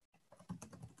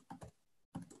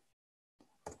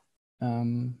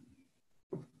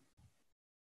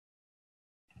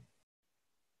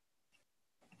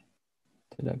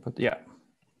 did I put, yeah.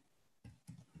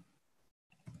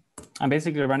 I'm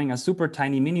basically running a super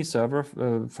tiny mini server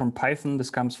from Python. This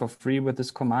comes for free with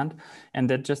this command. And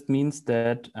that just means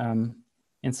that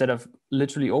instead of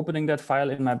literally opening that file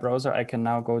in my browser, I can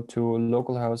now go to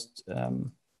localhost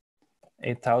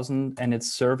 8000 and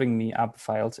it's serving me up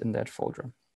files in that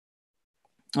folder.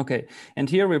 Okay, and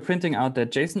here we're printing out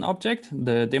that JSON object.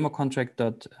 The demo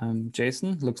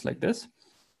contract.json looks like this.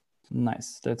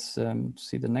 Nice, let's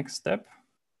see the next step.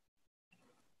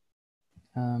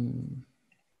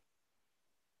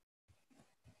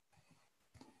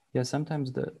 Yeah,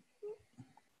 sometimes the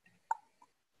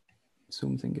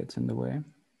Zoom thing gets in the way.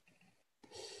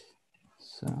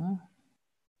 So,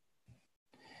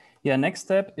 yeah, next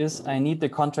step is I need the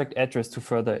contract address to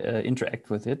further interact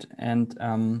with it. And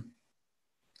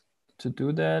to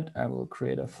do that, I will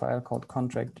create a file called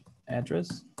contract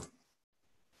address.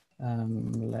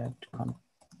 Let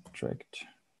contract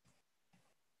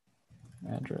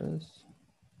address.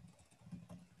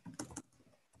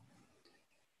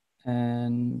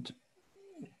 And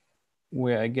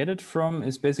where I get it from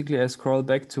is basically I scroll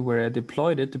back to where I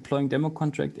deployed it, deploying demo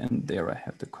contract, and there I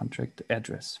have the contract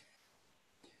address.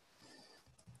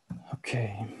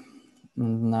 Okay,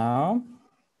 now,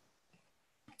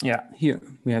 yeah, here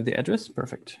we have the address,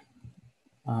 perfect.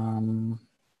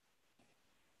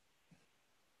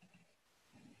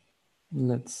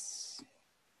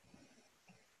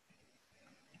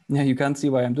 Yeah, you can't see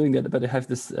why I'm doing that, but I have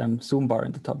this zoom bar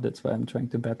in the top. That's why I'm trying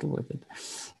to battle with it.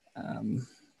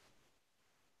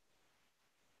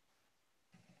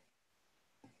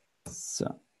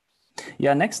 So,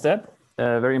 yeah, next step,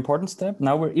 very important step.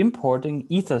 Now we're importing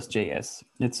Ethers.js.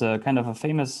 It's a kind of a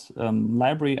famous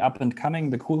library up and coming.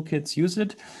 The cool kids use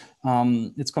it.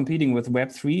 It's competing with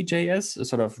Web3.js, a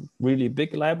sort of really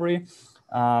big library.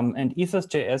 And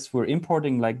Ethers.js we're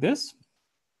importing like this.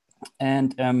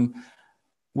 And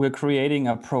we're creating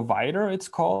a provider, it's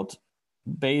called,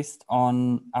 based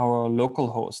on our local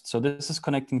host. So this is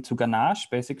connecting to Ganache,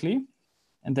 basically.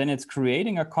 And then it's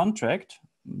creating a contract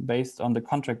based on the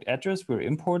contract address we're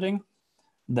importing,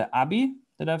 the ABI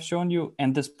that I've shown you,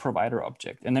 and this provider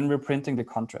object. And then we're printing the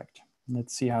contract.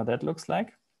 Let's see how that looks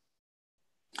like.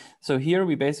 So here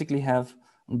we basically have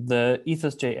the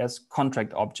Ethers.js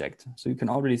contract object. So you can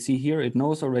already see here, it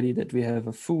knows already that we have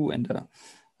a foo and a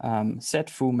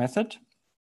setFoo method.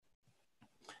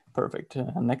 Perfect.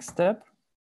 Next step.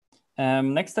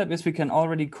 Next step is we can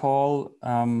already call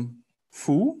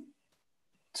foo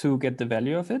to get the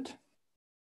value of it.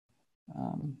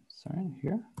 Sorry,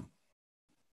 here.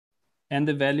 And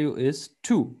the value is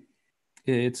 2.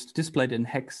 It's displayed in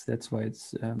hex. That's why it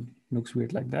looks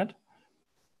weird like that.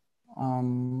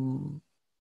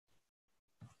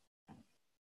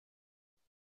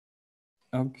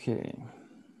 Okay.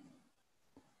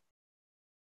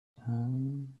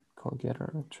 Call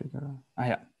getter, trigger.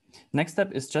 Yeah. Next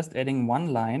step is just adding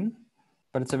one line,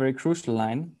 but it's a very crucial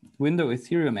line. Window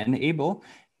Ethereum enable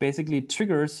basically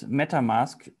triggers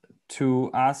MetaMask to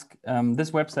ask,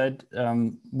 this website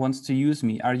wants to use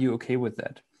me. Are you okay with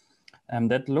that?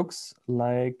 That looks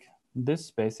like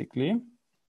this, basically.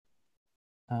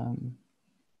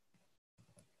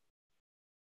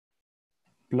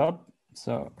 Blob.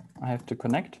 So I have to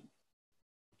connect.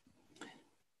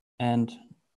 And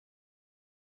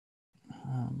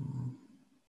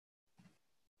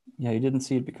yeah, you didn't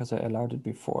see it because I allowed it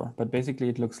before, but basically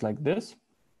it looks like this.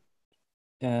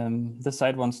 This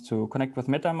site wants to connect with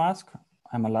MetaMask.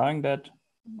 I'm allowing that.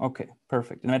 Okay,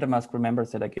 perfect. And MetaMask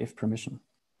remembers that I gave permission.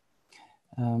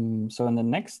 So in the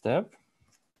next step,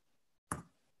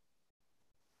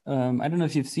 I don't know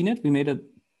if you've seen it. We made a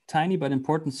tiny but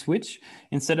important switch.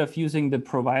 Instead of using the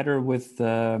provider with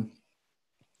the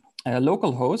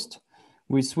local host,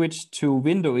 we switched to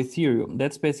window Ethereum.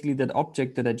 That's basically that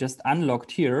object that I just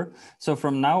unlocked here. So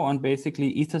from now on, basically,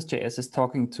 Ethers.js is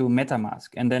talking to MetaMask.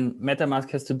 And then MetaMask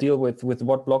has to deal with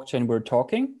what blockchain we're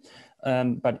talking.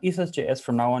 But Ethers.js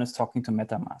from now on is talking to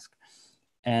MetaMask.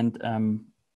 And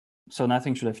so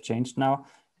nothing should have changed now.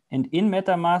 And in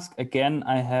MetaMask, again,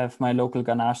 I have my local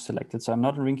Ganache selected. So I'm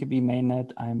not on Rinkeby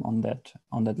mainnet. I'm on that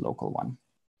local one.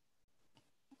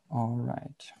 All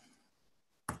right.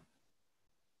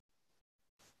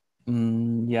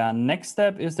 yeah, next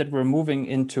step is that we're moving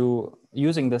into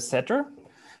using the setter.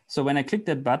 So when I click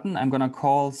that button, I'm going to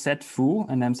call set foo,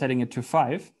 and I'm setting it to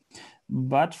 5.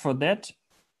 But for that,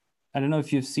 I don't know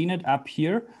if you've seen it up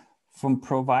here. From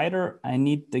provider, I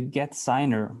need the get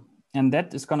signer. And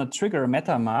that is going to trigger a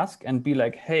MetaMask and be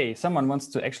like, hey, someone wants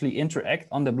to actually interact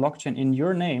on the blockchain in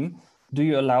your name. Do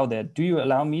you allow that? Do you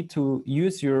allow me to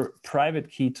use your private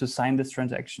key to sign this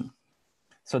transaction?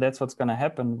 So that's what's going to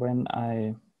happen when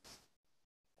I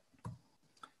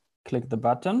click the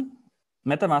button.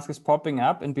 MetaMask is popping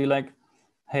up and be like,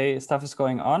 hey, stuff is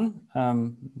going on.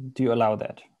 Do you allow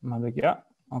that? I'm like, yeah,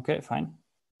 okay, fine.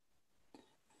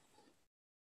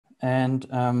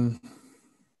 And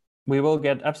we will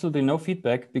get absolutely no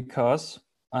feedback because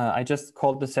I just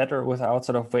called the setter without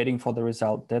sort of waiting for the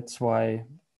result. That's why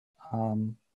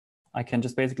I can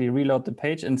just basically reload the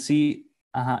page and see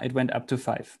it went up to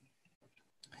 5.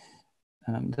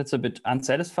 That's a bit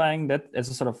unsatisfying. That as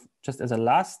a sort of just as a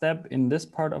last step in this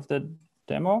part of the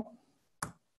demo,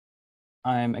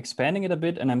 I'm expanding it a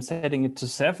bit and I'm setting it to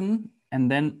 7.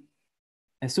 And then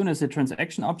as soon as the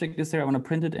transaction object is there, I want to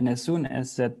print it. And as soon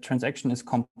as that transaction is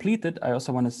completed, I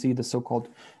also want to see the so-called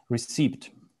receipt.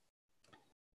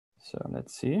 So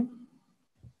let's see.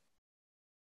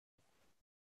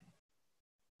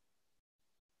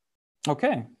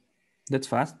 Okay, that's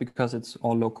fast because it's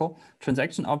all local.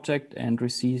 Transaction object and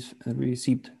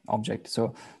receipt object.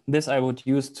 So this I would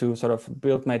use to sort of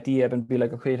build my DApp and be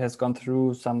like, okay, it has gone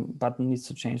through, some button needs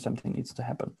to change, something needs to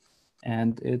happen.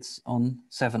 And it's on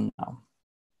 7 now.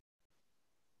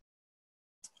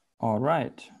 All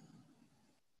right.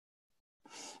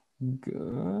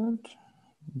 Good.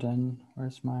 Then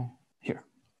where's my, here.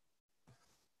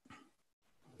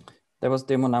 That was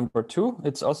demo number 2.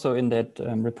 It's also in that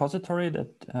repository that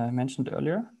I mentioned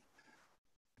earlier.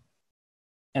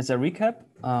 As a recap,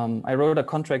 I wrote a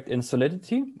contract in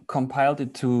Solidity, compiled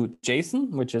it to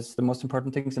JSON, which is the most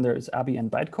important things in there is ABI and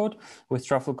bytecode with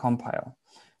truffle compile.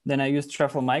 Then I used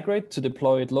truffle migrate to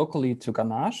deploy it locally to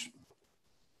Ganache.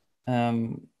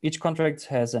 Each contract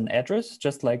has an address,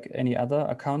 just like any other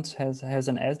account has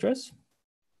an address.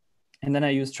 And then I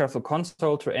use truffle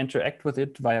console to interact with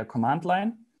it via command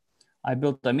line. I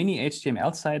built a mini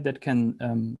HTML site that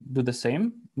can do the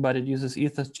same, but it uses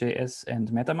ETH.js and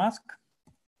MetaMask.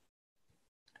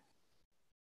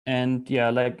 And yeah,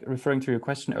 like referring to your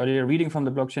question earlier, reading from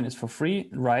the blockchain is for free.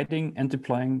 Writing and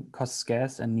deploying costs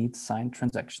gas and needs signed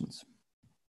transactions.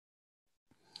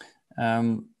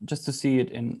 Just to see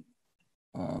it in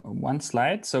one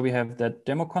slide. So we have that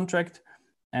demo contract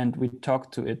and we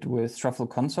talk to it with truffle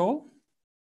console.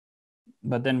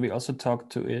 But then we also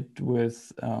talked to it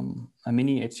with a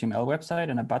mini HTML website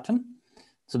and a button.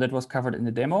 So that was covered in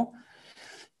the demo.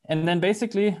 And then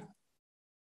basically,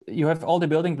 you have all the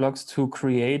building blocks to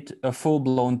create a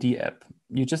full-blown DApp.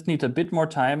 You just need a bit more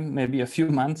time, maybe a few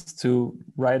months to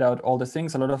write out all the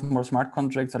things, a lot of more smart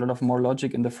contracts, a lot of more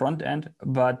logic in the front end,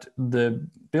 but the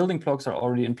building blocks are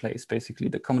already in place, basically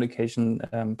the communication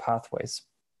pathways.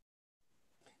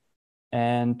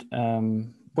 And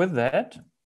with that,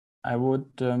 I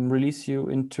would release you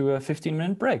into a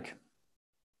 15-minute break.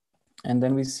 And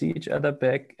then we see each other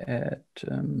back at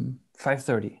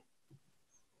 5:30.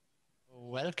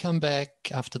 Welcome back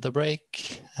after the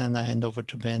break, and I hand over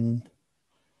to Ben.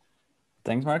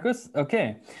 Thanks, Marcus.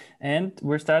 Okay, and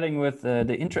we're starting with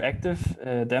the interactive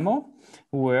demo,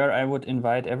 where I would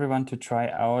invite everyone to try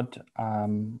out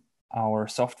our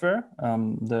software,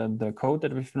 the code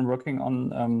that we've been working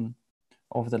on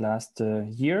over the last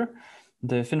year,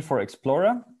 the Fin4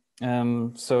 Explorer.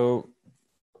 So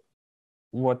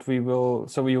we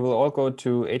will all go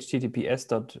to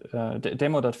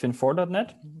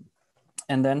https://demo.fin4.net.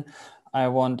 And then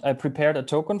I prepared a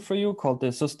token for you called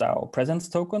the susDAO presence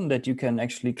token that you can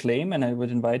actually claim. And I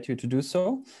would invite you to do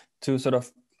so to sort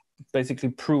of basically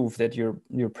prove that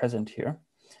you're present here.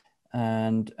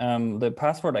 And the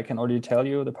password, I can already tell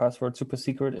you, the password super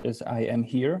secret is I am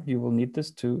here. You will need this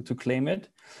to claim it.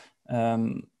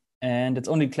 And it's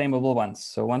only claimable once.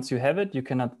 So once you have it, you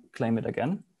cannot claim it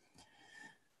again.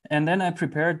 And then I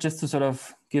prepared just to sort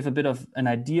of give a bit of an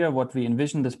idea what we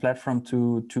envision this platform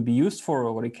to be used for,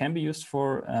 or what it can be used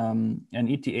for. An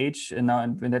ETH, and now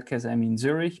in that case, I mean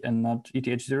Zürich and not ETH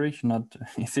Zürich, not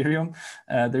Ethereum,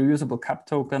 the reusable cup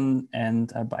token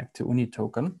and a bike to uni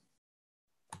token.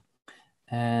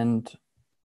 And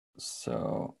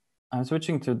so I'm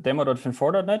switching to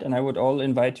demo.fin4.net, and I would all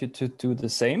invite you to do the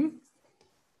same.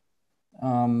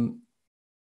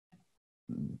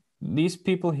 These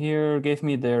people here gave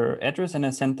me their address and I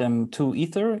sent them 2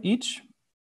 Ether each.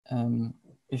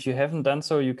 If you haven't done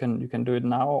so, you can do it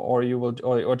now, or you will,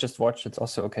 or just watch. It's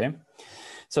also okay.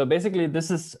 So basically, this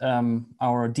is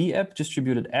our D-app,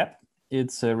 distributed app.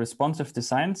 It's a responsive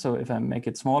design. So if I make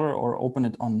it smaller or open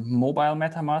it on mobile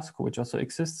MetaMask, which also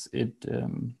exists, it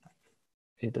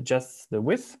adjusts the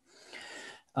width.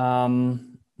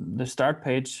 The start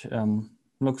page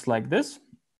looks like this.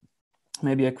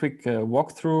 Maybe a quick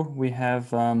walkthrough. We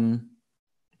have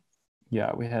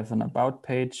we have an about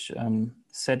page,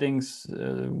 settings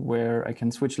where I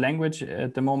can switch language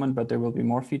at the moment, but there will be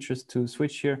more features to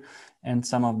switch here, and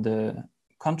some of the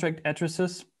contract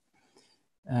addresses.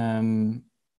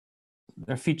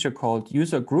 A feature called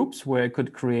user groups where I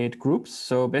could create groups.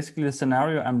 So basically the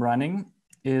scenario I'm running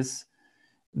is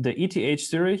the ETH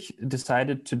Zürich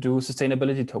decided to do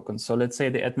sustainability tokens. So let's say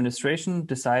the administration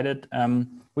decided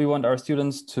we want our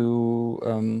students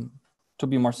to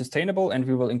be more sustainable, and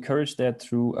we will encourage that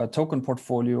through a token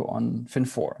portfolio on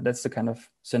Fin4. That's the kind of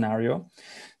scenario.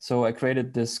 So I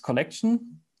created this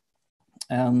collection.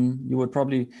 You would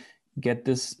probably get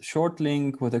this short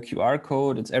link with a QR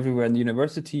code. It's everywhere in the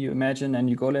university, you imagine, and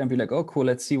you go there and be like, oh, cool,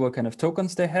 let's see what kind of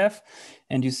tokens they have.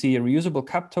 And you see a reusable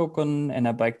cup token and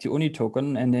a Bike to Uni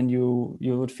token. And then you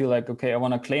would feel like, okay, I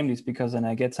want to claim these because then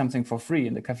I get something for free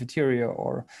in the cafeteria,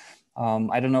 or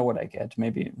I don't know what I get.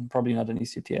 Probably not an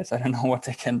ECTS. I don't know what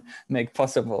they can make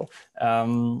possible.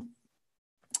 And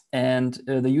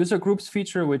the user groups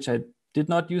feature, which I did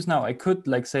not use now, I could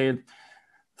like say,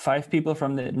 5 people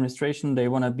from the administration, they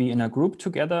want to be in a group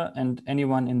together, and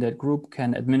anyone in that group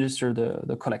can administer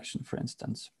the collection, for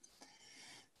instance.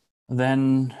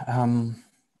 Then,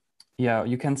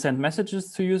 you can send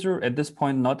messages to user, at this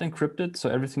point not encrypted, so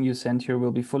everything you send here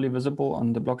will be fully visible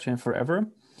on the blockchain forever.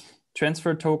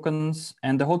 Transfer tokens,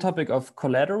 and the whole topic of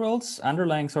collaterals,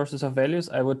 underlying sources of values,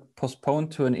 I would postpone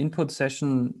to an input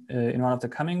session in one of the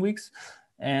coming weeks.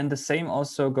 And the same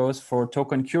also goes for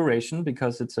token curation,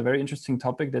 because it's a very interesting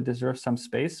topic that deserves some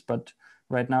space, but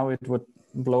right now it would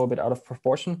blow a bit out of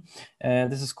proportion.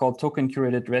 This is called token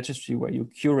curated registry, where you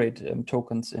curate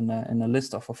tokens in a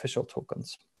list of official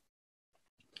tokens.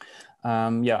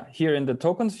 Here in the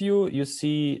tokens view, you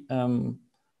see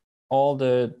all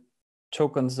the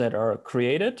tokens that are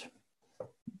created,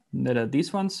 that are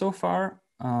these ones so far.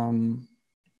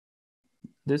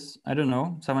 This, I don't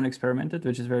know, someone experimented,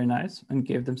 which is very nice, and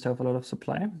gave themselves a lot of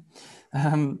supply.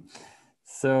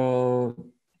 So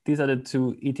these are the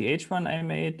 2 ETH one I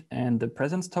made and the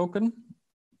presence token.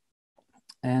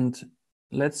 And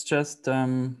let's just,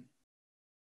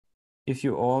 if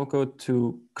you all go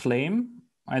to claim,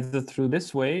 either through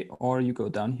this way, or you go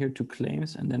down here to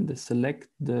claims and then select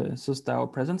the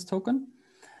susDAO presence token.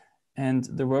 And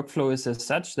the workflow is as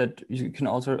such that you can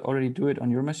also already do it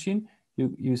on your machine.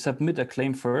 You submit a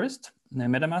claim first, the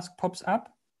MetaMask pops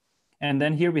up, and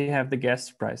then here we have the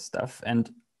gas price stuff. And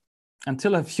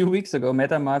until a few weeks ago,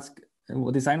 MetaMask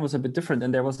design was a bit different,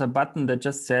 and there was a button that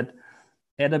just said,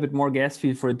 add a bit more gas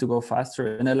fee for it to go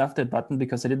faster. And I loved that button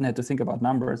because I didn't have to think about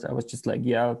numbers. I was just like,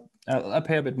 yeah, I'll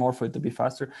pay a bit more for it to be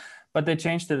faster. But they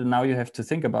changed it, and now you have to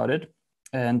think about it.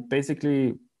 And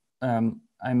basically,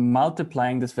 I'm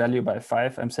multiplying this value by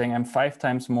 5. I'm saying I'm 5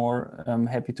 times more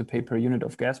happy to pay per unit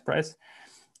of gas price.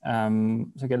 So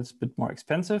again, it's a bit more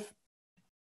expensive.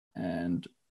 And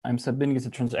I'm submitting as a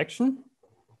transaction.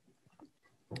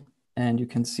 And you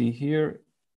can see here,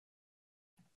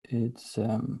 it's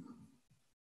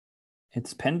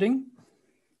pending.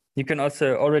 You can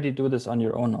also already do this on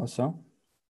your own also.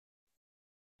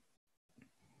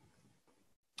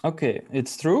 Okay,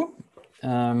 it's through.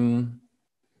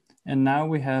 And now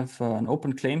we have an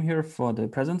open claim here for the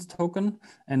presence token.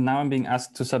 And now I'm being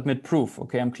asked to submit proof.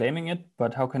 Okay, I'm claiming it,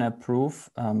 but how can I prove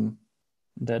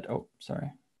that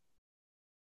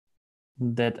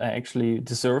I actually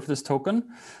deserve this token?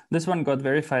 This one got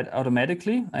verified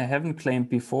automatically. I haven't claimed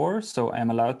before, so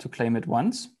I'm allowed to claim it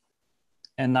once.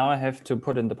 And now I have to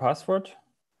put in the password.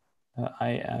 I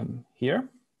am here.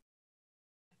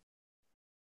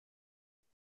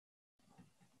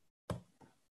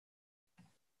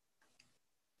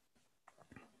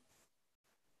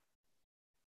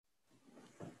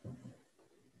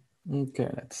 Okay,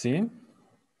 let's see.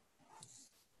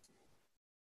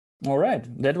 All right,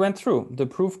 that went through. The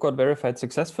proof got verified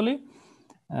successfully.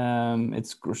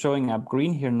 It's showing up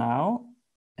green here now.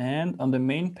 And on the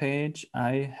main page,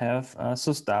 I have a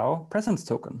susDAO presence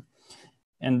token.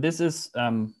 And this is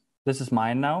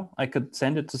mine now. I could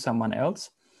send it to someone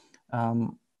else.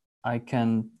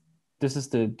 This is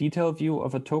the detail view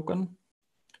of a token.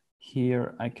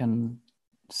 Here I can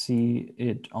see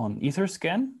it on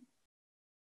Etherscan.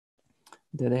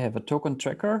 There they have a token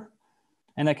tracker.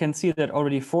 And I can see that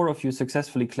already 4 of you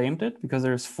successfully claimed it because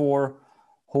there's 4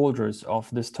 holders of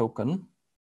this token.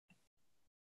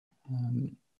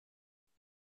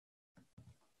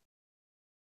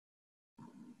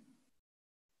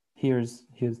 Here's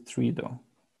 3 though.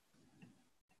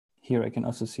 Here I can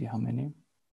also see how many.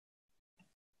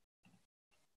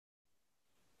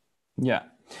 Yeah,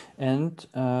 and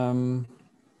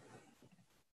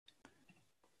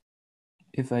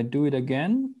if I do it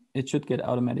again, it should get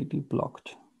automatically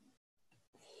blocked.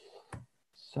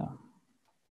 So,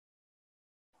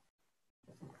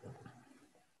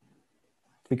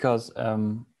 because I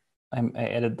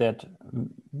added that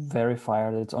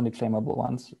verifier that's only claimable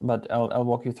once, but I'll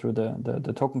walk you through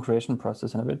the token creation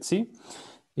process in a bit. See,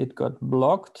 it got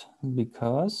blocked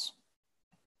because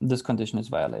this condition is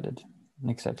violated.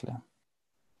 Exactly.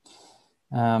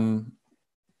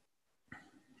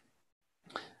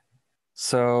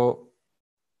 So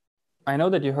I know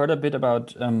that you heard a bit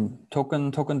about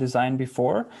token design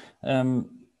before.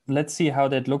 Let's see how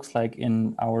that looks like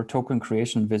in our token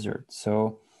creation wizard.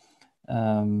 So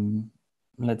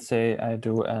let's say I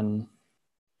do an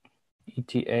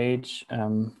ETH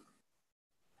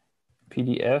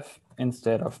PDF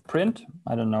instead of print.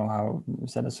 I don't know how,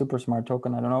 is that a super smart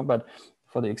token? I don't know, but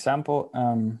for the example,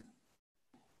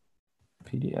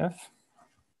 PDF.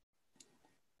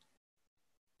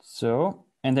 So,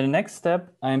 and the next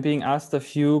step, I'm being asked a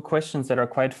few questions that are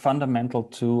quite fundamental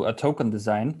to a token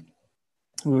design.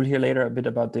 We will hear later a bit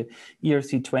about the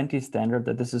ERC20 standard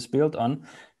that this is built on.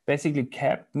 Basically,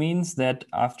 cap means that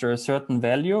after a certain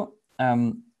value,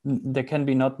 there can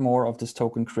be not more of this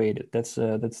token created. That's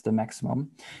the maximum.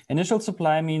 Initial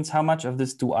supply means how much of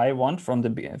this do I want from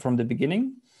the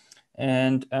beginning.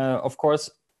 And of course,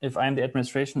 if I'm the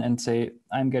administration and say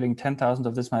I'm getting 10,000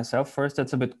 of this myself first,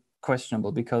 that's a bit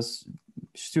questionable because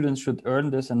students should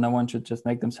earn this and no one should just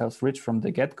make themselves rich from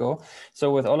the get-go.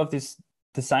 So with all of these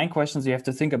design questions, you have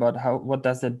to think about what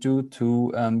does that do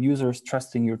to users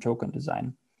trusting your token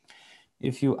design.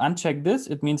 If you uncheck this,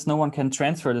 it means no one can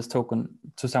transfer this token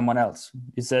to someone else.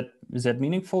 Is that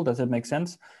meaningful? Does that make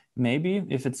sense? Maybe.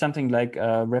 If it's something like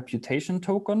a reputation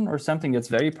token or something that's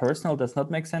very personal, does not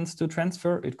make sense to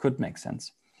transfer, it could make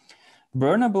sense.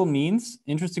 Burnable means,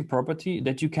 interesting property,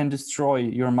 that you can destroy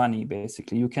your money,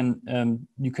 basically. You can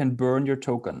burn your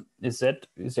token. Is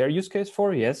there a use case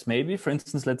for? Yes, maybe. For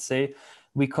instance, let's say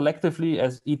we collectively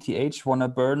as ETH want to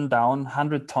burn down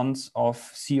 100 tons of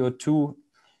CO2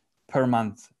 per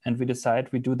month. And we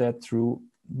decide we do that through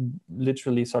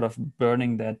literally sort of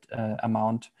burning that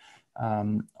amount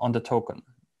on the token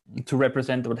to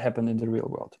represent what happened in the real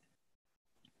world.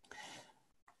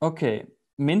 Okay,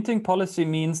 minting policy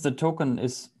means the token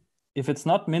is, if it's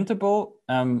not mintable,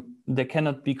 there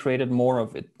cannot be created more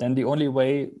of it. Then the only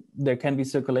way there can be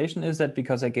circulation is that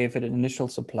because I gave it an initial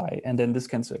supply and then this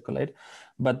can circulate.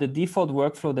 But the default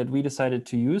workflow that we decided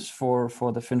to use for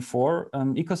the Fin4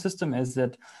 ecosystem is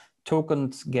that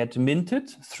tokens get minted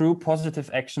through positive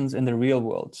actions in the real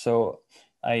world. So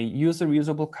I use a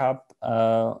reusable cup,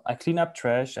 I clean up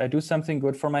trash, I do something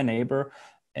good for my neighbor,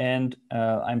 and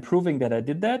I'm proving that I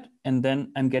did that, and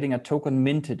then I'm getting a token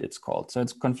minted, it's called. So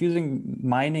it's confusing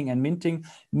mining and minting.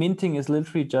 Minting is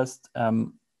literally just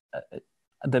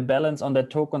the balance on that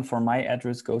token for my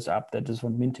address goes up. That is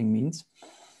what minting means.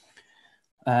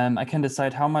 I can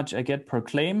decide how much I get per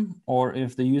claim, or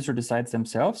if the user decides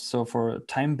themselves. So for a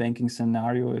time banking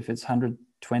scenario, if it's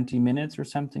 120 minutes or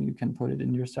something, you can put it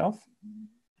in yourself.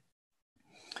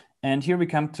 And here we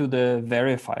come to the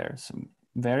verifiers.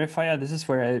 Verifier, this is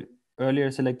where I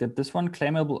earlier selected this one,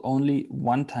 claimable only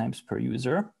 1 time per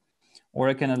user, or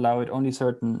I can allow it only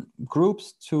certain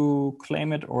groups to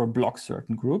claim it or block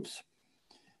certain groups.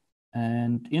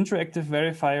 And interactive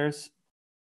verifiers,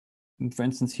 for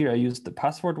instance, here I used the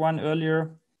password one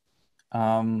earlier.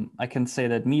 I can say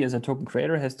that me as a token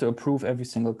creator has to approve every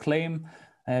single claim.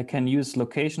 I can use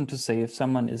location to say if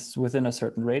someone is within a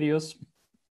certain radius.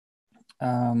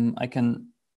 I can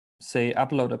say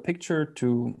upload a picture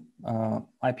to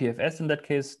IPFS, in that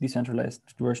case, decentralized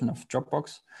version of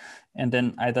Dropbox. And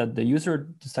then either the user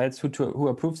decides who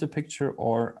approves the picture,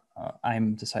 or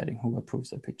I'm deciding who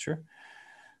approves the picture.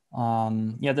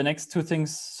 Yeah, the next 2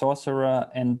 things, sorcerer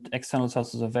and external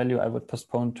sources of value, I would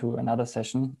postpone to another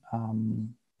session.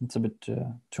 It's a bit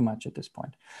too much at this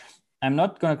point. I'm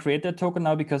not going to create that token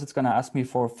now because it's going to ask me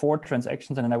for 4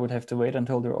 transactions and then I would have to wait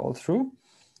until they're all through.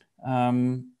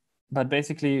 But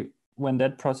basically, when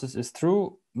that process is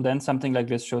through, then something like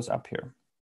this shows up here.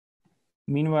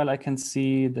 Meanwhile, I can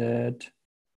see that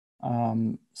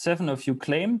 7 of you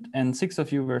claimed and 6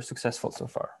 of you were successful so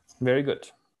far. Very good.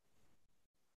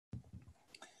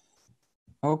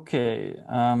 Okay.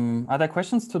 Are there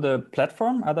questions to the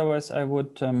platform? Otherwise, I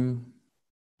would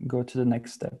go to the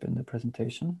next step in the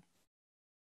presentation.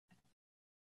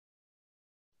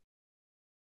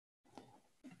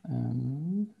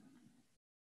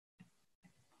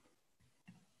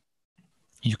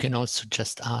 You can also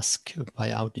just ask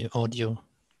by audio.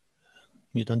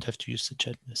 You don't have to use the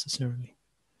chat necessarily.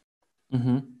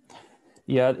 Mm-hmm.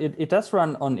 Yeah, it does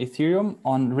run on Ethereum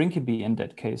on Rinkeby in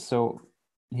that case. So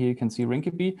here you can see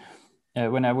Rinkeby.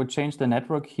 When I would change the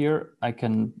network here, I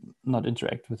can not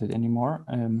interact with it anymore.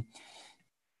 And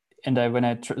when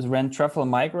I ran truffle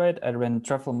migrate, I ran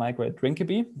truffle migrate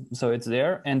Rinkeby. So it's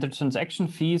there. And the transaction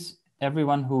fees,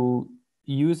 everyone who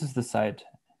uses the site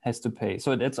has to pay.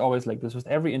 So it's always like this. With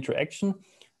every interaction,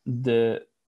 the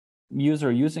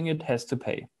user using it has to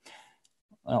pay.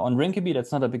 On Rinkeby,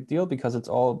 that's not a big deal because it's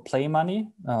all play money.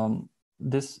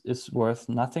 This is worth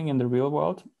nothing in the real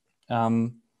world.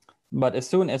 But as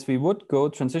soon as we would go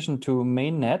transition to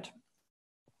mainnet,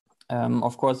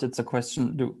 of course, it's a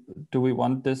question, do we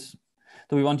want this?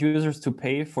 Do we want users to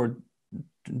pay for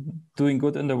doing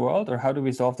good in the world, or how do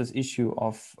we solve this issue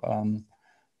of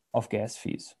gas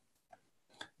fees?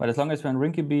 But as long as we're on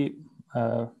Rinkeby,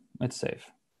 it's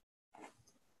safe.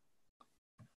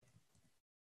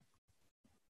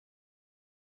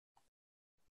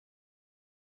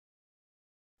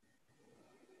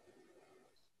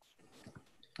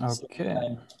 Okay.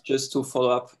 So, just to follow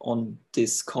up on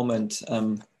this comment,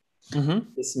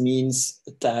 this means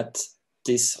that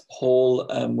this whole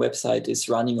website is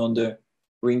running on the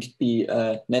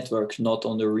Rinkeby network, not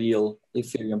on the real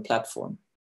Ethereum platform.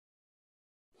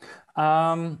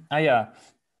 Yeah.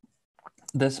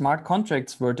 The smart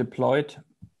contracts were deployed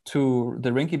to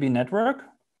the Rinkeby network.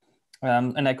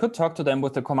 And I could talk to them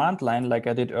with the command line like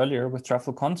I did earlier with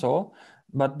Truffle Console.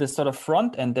 But this sort of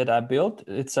front end that I built,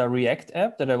 it's a React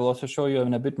app that I will also show you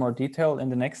in a bit more detail in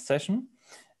the next session.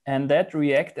 And that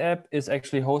React app is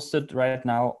actually hosted right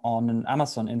now on an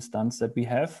Amazon instance that we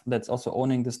have that's also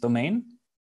owning this domain.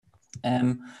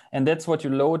 And that's what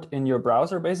you load in your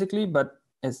browser basically. But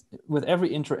as with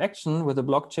every interaction with the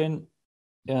blockchain,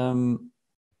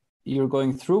 you're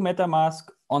going through MetaMask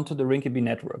onto the Rinkeby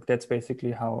network. That's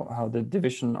basically how the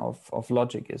division of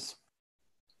logic is.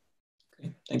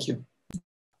 Okay, thank you.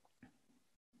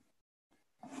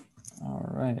 All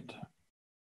right.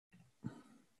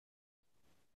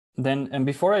 Then, and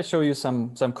before I show you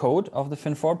some code of the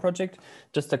Fin4 project,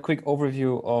 just a quick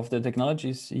overview of the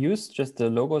technologies used, just the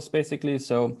logos basically.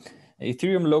 So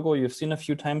Ethereum logo you've seen a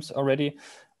few times already.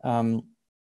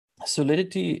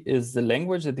 Solidity is the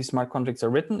language that these smart contracts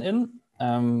are written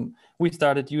in. We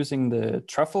started using the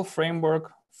Truffle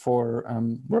framework for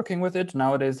working with it.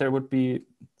 Nowadays, there would be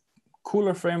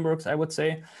cooler frameworks, I would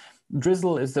say.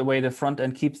 Drizzle is the way the front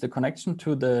end keeps the connection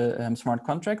to the smart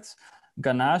contracts.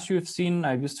 Ganache you've seen,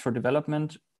 I've used for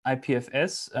development.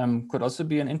 IPFS could also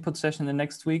be an input session in the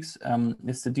next weeks.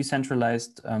 It's the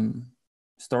decentralized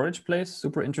storage place,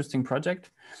 super interesting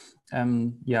project.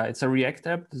 Yeah, it's a React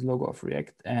app, this logo of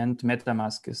React, and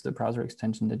MetaMask is the browser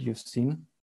extension that you've seen.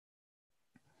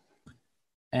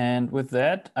 And with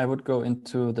that, I would go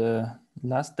into the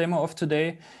last demo of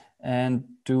today and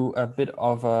do a bit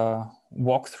of a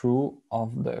walkthrough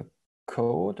of the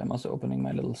code. I'm also opening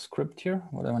my little script here,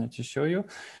 what I wanted to show you.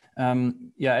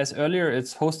 Yeah, as earlier,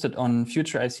 it's hosted on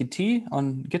Future ICT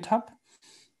on GitHub.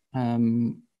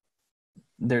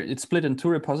 It's split in two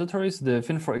repositories. The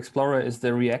Fin4 Explorer is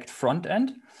the React front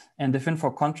end, and the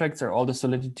Fin4 contracts are all the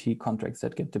Solidity contracts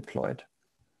that get deployed.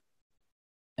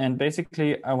 And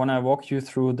basically, I want to walk you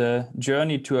through the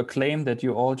journey to a claim that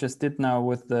you all just did now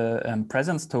with the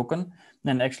presence token,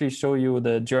 and actually show you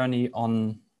the journey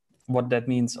on what that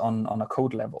means on a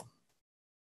code level.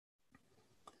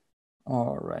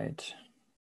 All right.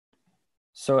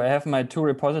 So I have my two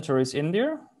repositories in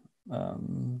there.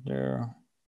 They're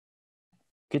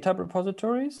GitHub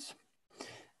repositories.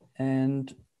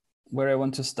 And where I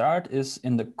want to start is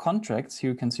in the contracts.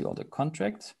 Here you can see all the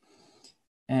contracts.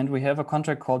 And we have a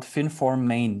contract called Fin4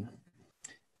 main.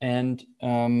 And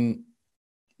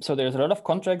so there's a lot of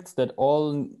contracts that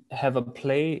all have a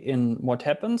play in what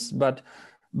happens, but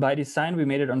by design, we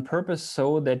made it on purpose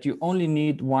so that you only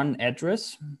need one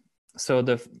address. So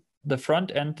the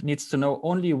front end needs to know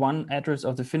only one address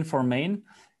of the Fin4 main,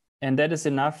 and that is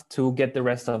enough to get the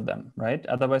rest of them, right?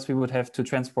 Otherwise, we would have to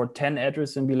transport 10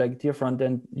 addresses and be like, dear front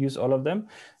end, use all of them.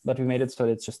 But we made it so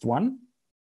that it's just one.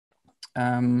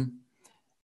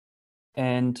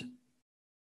 And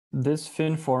this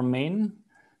Fin4 main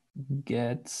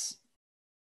gets,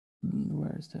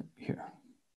 where is that? Here.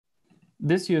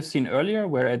 This you've seen earlier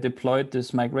where I deployed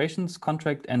this migrations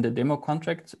contract and the demo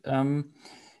contract.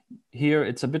 Here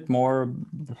it's a bit more,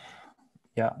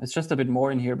 yeah, it's just a bit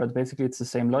more in here, but basically it's the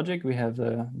same logic. We have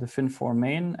the fin4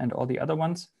 main and all the other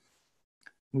ones.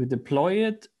 We deploy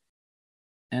it,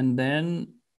 and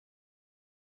then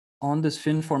on this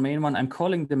fin4 main one, I'm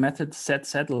calling the method set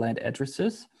satellite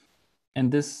addresses.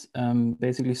 And this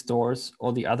basically stores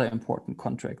all the other important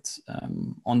contracts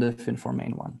on the fin4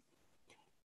 main one.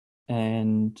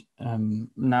 And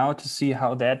now to see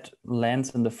how that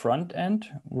lands in the front end,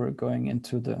 we're going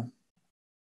into the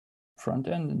front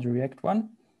end in the React one.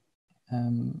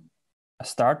 A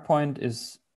start point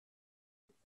is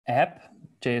app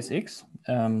JSX,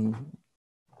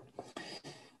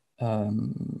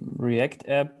 React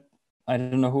app. I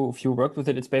don't know if you worked with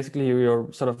it. It's basically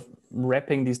you're sort of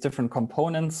wrapping these different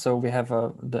components. So we have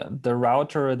the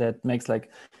router that makes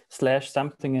like /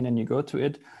 something, and then you go to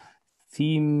it.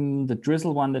 Theme, the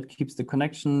drizzle one that keeps the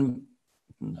connection.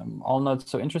 All not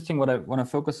so interesting. What I want to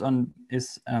focus on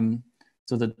is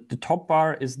so the top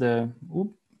bar is the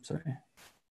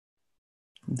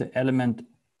element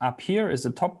up here is the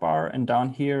top bar, and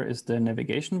down here is the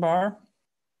navigation bar.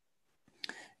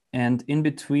 And in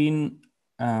between,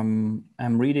 I'm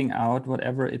reading out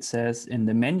whatever it says in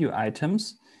the menu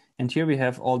items. And here we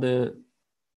have all the,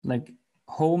 like,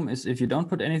 home is if you don't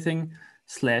put anything,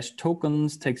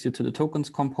 /tokens takes you to the tokens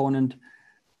component,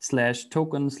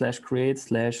 /token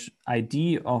 /create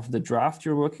 /ID of the draft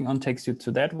you're working on takes you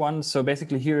to that one. So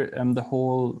basically here, the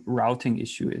whole routing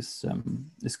issue is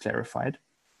clarified.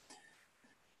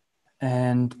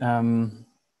 And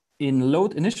in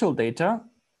load initial data,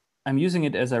 I'm using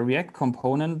it as a React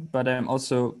component, but I'm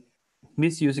also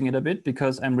misusing it a bit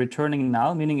because I'm returning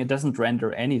null, meaning it doesn't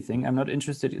render anything. I'm not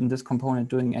interested in this component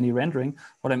doing any rendering.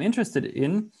 What I'm interested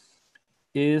in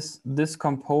is this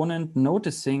component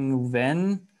noticing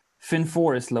when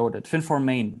fin4 is loaded, fin4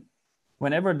 main.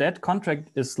 Whenever that contract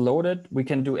is loaded, we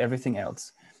can do everything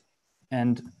else.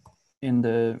 And in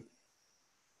the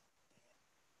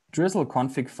drizzle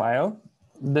config file,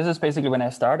 this is basically when I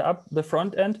start up the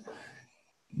front end.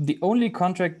 The only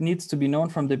contract needs to be known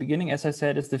from the beginning, as I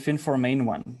said, is the fin4 main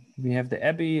one. We have the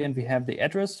abbey and we have the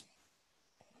address.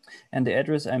 And the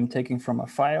address I'm taking from a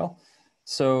file.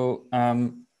 So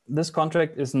this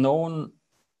contract is known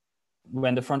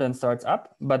when the front end starts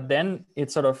up, but then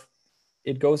it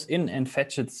goes in and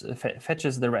fetches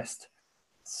the rest.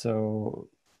 So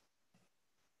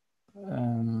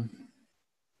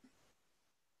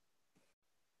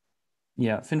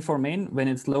yeah, fin4 main, when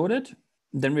it's loaded,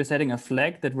 then we're setting a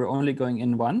flag that we're only going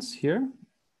in once here.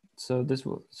 So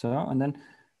and then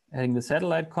adding the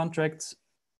satellite contracts,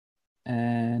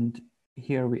 and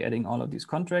here we're adding all of these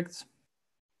contracts.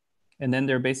 And then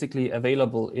they're basically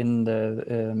available in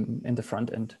the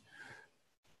front end.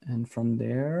 And from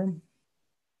there,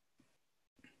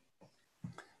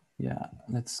 yeah,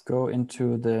 let's go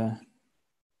into the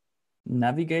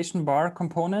navigation bar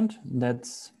component.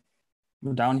 That's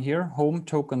down here, home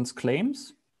tokens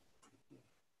claims.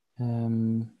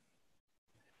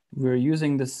 We're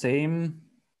using the same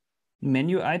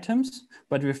menu items,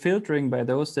 but we're filtering by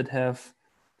those that have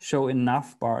show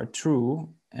enough bar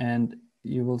true, and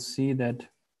you will see that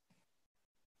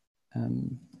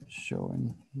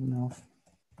showing enough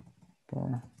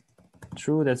bar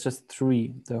true, that's just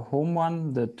 3. The home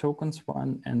one, the tokens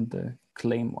one, and the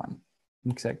claim one.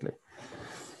 Exactly.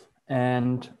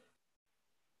 And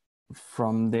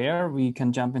from there, we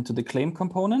can jump into the claim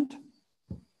component.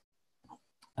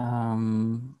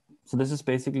 So this is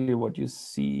basically what you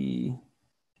see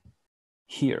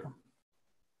here.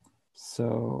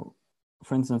 So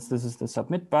for instance, this is the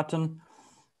submit button,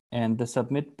 and the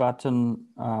submit button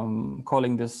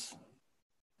calling this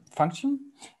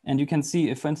function. And you can see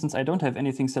if, for instance, I don't have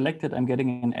anything selected, I'm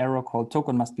getting an error called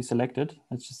token must be selected.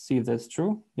 Let's just see if that's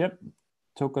true. Yep,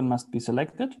 token must be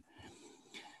selected.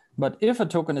 But if a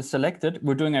token is selected,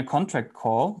 we're doing a contract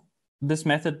call. This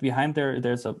method behind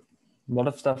there's a lot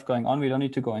of stuff going on. We don't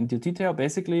need to go into detail.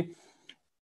 Basically,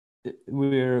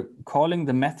 we're calling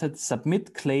the method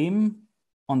submit claim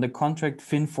on the contract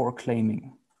fin4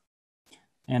 claiming.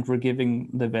 And we're giving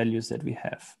the values that we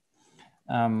have.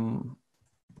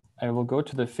 I will go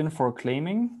to the fin4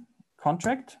 claiming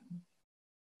contract,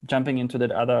 jumping into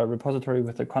that other repository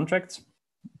with the contracts.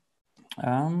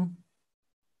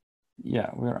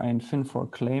 Yeah, we're in fin4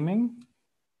 claiming.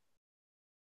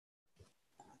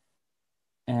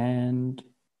 And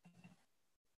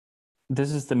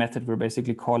this is the method we're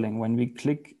basically calling when we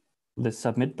click the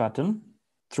submit button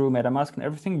through MetaMask and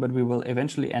everything, but we will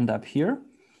eventually end up here.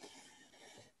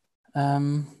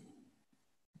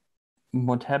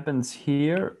 What happens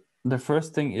here the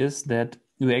first thing is that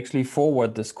we actually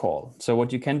forward this call. So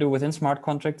what you can do within smart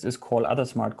contracts is call other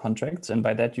smart contracts. And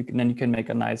by that, you can make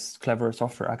a nice, clever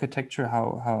software architecture,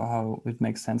 how it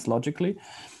makes sense logically.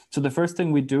 So the first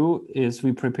thing we do is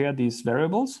we prepare these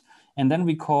variables, and then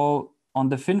we call on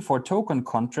the Fin4 token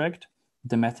contract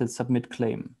the method submit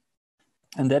claim.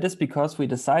 And that is because we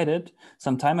decided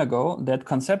some time ago that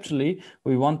conceptually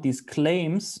we want these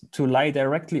claims to lie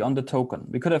directly on the token.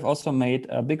 We could have also made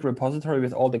a big repository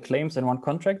with all the claims in one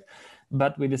contract,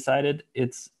 but we decided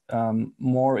it's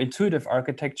more intuitive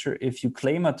architecture if you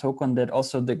claim a token that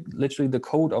also literally the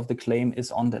code of the claim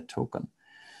is on that token.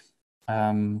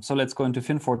 So let's go into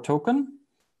Fin4 token.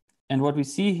 And what we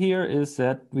see here is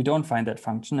that we don't find that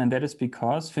function, and that is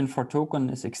because Fin4 token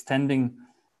is extending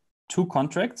two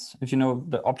contracts. If you know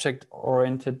the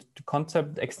object-oriented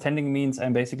concept, extending means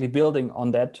I'm basically building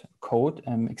on that code,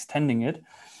 I'm extending it.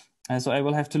 And so I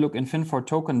will have to look in Fin4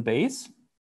 token base.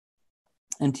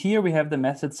 And here we have the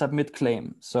method submit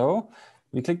claim. So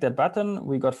we click that button,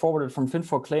 we got forwarded from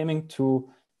Fin4 claiming to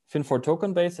Fin4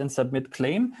 token base and submit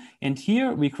claim. And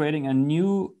here we're creating a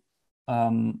new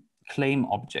claim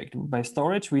object. By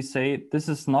storage, we say this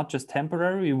is not just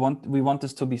temporary, we want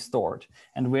this to be stored.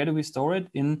 And where do we store it?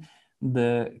 In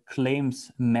the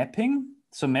claims mapping.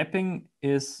 So mapping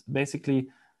is basically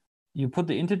you put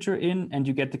the integer in and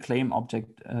you get the claim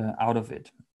object out of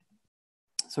it.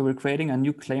 So we're creating a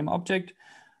new claim object.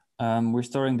 We're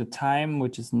storing the time,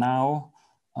 which is now.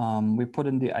 We put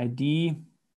in the ID.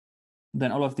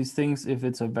 Then all of these things, if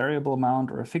it's a variable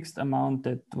amount or a fixed amount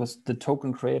that was the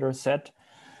token creator set.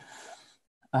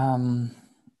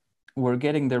 We're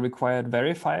getting the required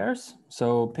verifiers.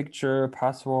 So picture,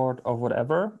 password, or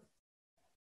whatever.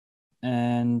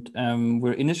 And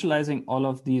we're initializing all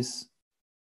of these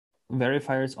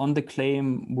verifiers on the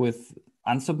claim with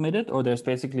unsubmitted, or there's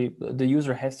basically the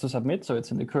user has to submit. So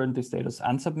it's in the current status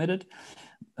unsubmitted.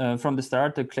 From the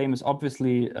start, the claim is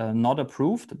obviously not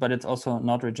approved, but it's also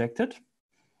not rejected.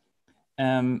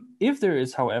 If there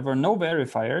is, however, no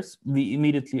verifiers, we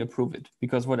immediately approve it,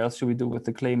 because what else should we do with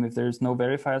the claim? If there's no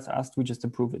verifiers asked, we just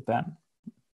approve it, bam.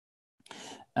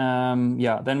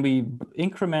 Then we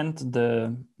increment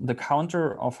the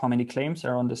counter of how many claims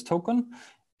are on this token,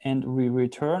 and we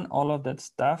return all of that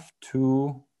stuff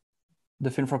to the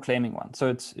Fin4 claiming one. So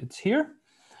it's here.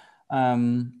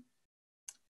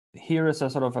 Here is a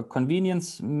sort of a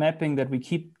convenience mapping that we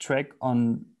keep track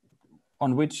on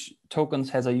which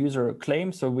tokens has a user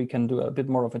claim, so we can do a bit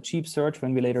more of a cheap search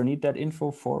when we later need that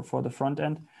info for the front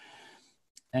end.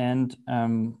 And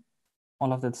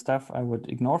all of that stuff I would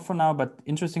ignore for now, but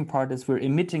interesting part is we're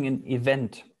emitting an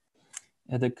event.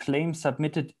 The claim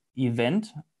submitted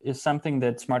event is something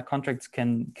that smart contracts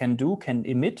can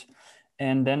emit,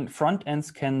 and then front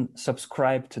ends can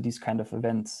subscribe to these kind of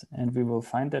events. And we will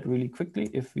find that really quickly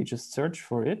if we just search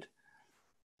for it.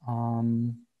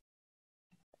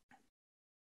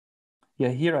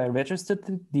 Here I registered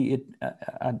the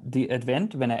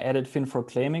event when I added Fin4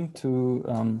 claiming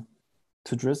to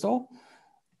Drizzle.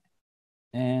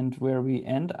 And where we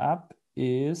end up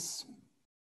is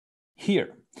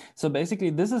here. So basically,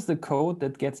 this is the code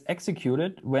that gets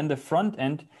executed when the front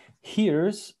end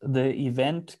hears the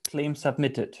event claim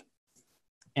submitted.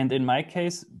 And in my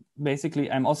case,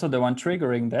 basically, I'm also the one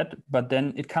triggering that, but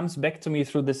then it comes back to me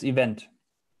through this event.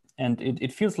 And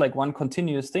it feels like one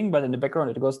continuous thing, but in the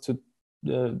background, it goes to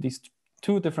these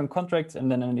two different contracts,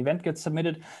 and then an event gets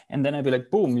submitted. And then I'd be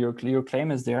like, boom, your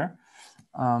claim is there.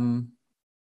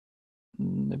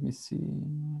 Let me see.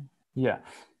 Yeah.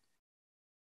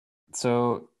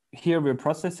 So here we're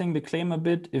processing the claim a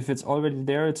bit. If it's already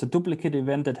there, it's a duplicate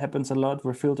event that happens a lot.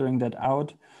 We're filtering that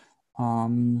out.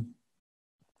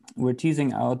 We're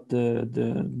teasing out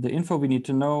the info we need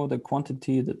to know, the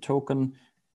quantity, the token.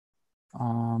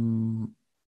 And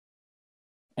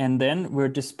then we're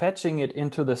dispatching it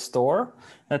into the store.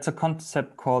 That's a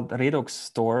concept called Redux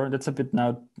store. That's a bit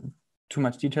now too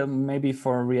much detail maybe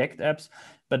for React apps,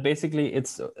 but basically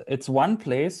it's one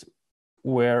place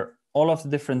where all of the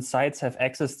different sites have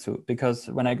access to, because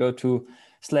when I go to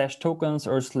 /tokens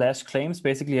or /claims,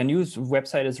 basically a new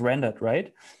website is rendered,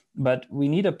 right? But we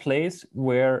need a place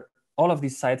where all of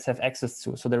these sites have access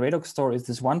to. So the Redux store is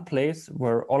this one place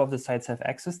where all of the sites have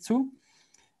access to.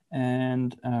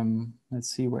 And let's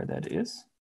see where that is.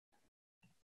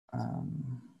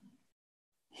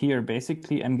 Here,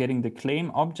 basically, I'm getting the claim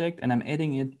object and I'm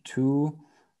adding it to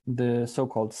the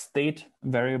so-called state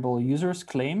variable users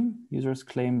claim. Users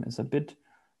claim is a bit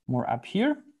more up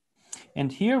here.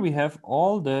 And here we have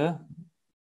all the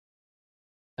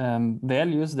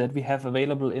values that we have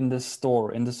available in the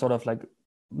store, in the sort of like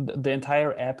the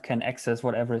entire app can access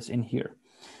whatever is in here.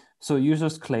 So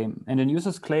users claim, and in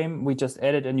users claim, we just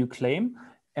added a new claim,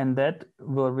 and that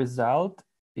will result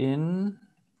in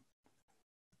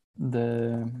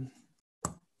the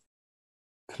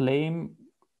claim.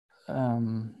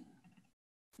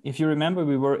 If you remember,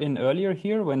 we were in earlier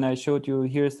here when I showed you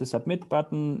here's the submit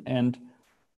button and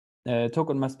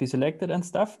token must be selected and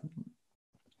stuff.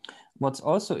 What's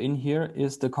also in here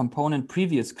is the component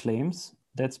previous claims.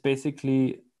 That's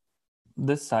basically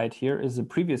this side here is the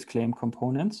previous claim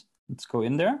components. Let's go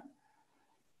in there.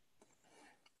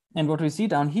 And what we see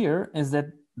down here is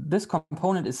that this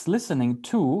component is listening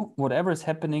to whatever is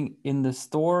happening in the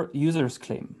store users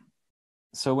claim.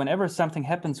 So whenever something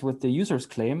happens with the users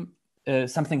claim,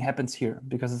 something happens here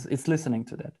because it's listening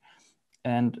to that.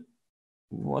 And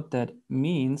what that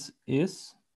means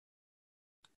is,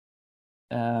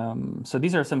 so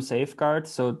these are some safeguards.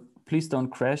 So please don't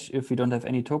crash if we don't have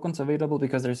any tokens available,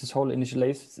 because there's this whole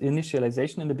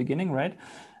initialization in the beginning, right?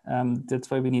 That's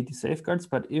why we need these safeguards.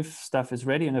 But if stuff is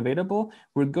ready and available,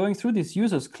 we're going through these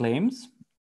users claims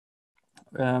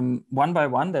one by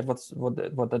one. That's what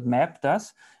that map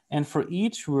does. And for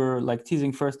each, we're like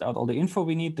teasing first out all the info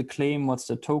we need, the claim, what's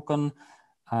the token.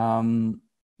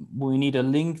 We need a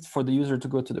link for the user to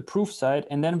go to the proof side,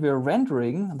 and then we're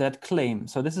rendering that claim.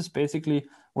 So this is basically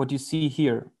what you see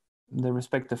here, the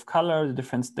respective color, the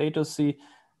different status. See,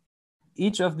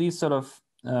 each of these sort of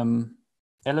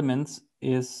elements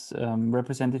is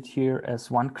represented here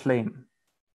as one claim.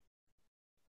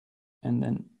 And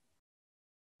then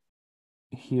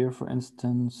here, for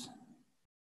instance,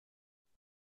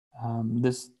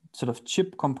 this sort of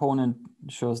chip component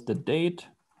shows the date,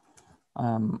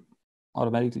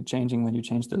 automatically changing when you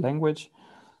change the language.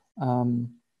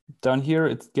 Down here,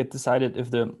 it gets decided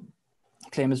if the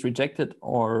claim is rejected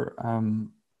or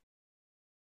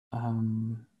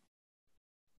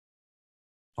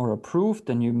approved.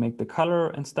 Then you make the color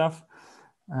and stuff.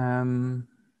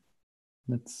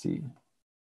 Let's see.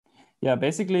 Yeah,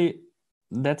 basically,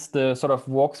 that's the sort of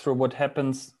walkthrough what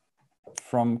happens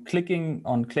from clicking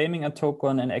on claiming a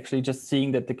token and actually just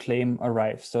seeing that the claim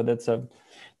arrives. So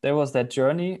there was that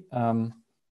journey.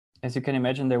 As you can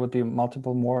imagine, there would be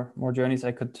multiple more journeys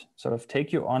I could sort of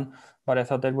take you on, but I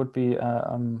thought that would be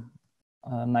a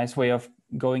nice way of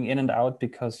going in and out,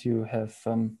 because you have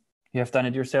done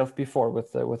it yourself before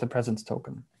with the presence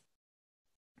token.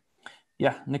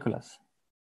 Yeah, Nicholas.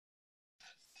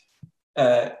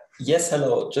 Yes,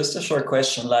 hello. Just a short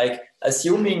question. Like,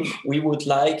 assuming we would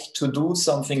like to do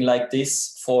something like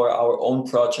this for our own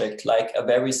project, like a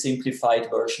very simplified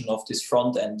version of this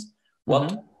front end, what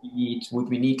would we need? Would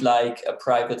we need like a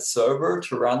private server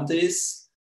to run this,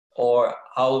 or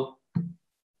how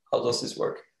does this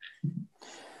work?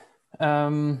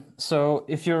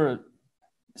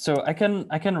 So I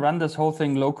can run this whole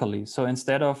thing locally. So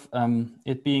instead of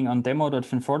it being on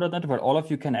demo.fin4.net, where all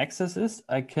of you can access this,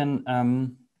 I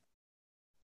can,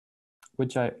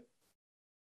 which I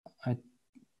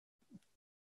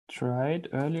tried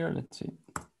earlier. Let's see.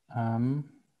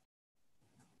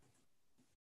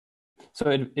 So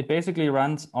it basically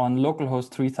runs on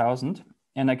localhost 3000,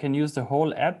 and I can use the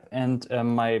whole app, and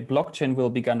my blockchain will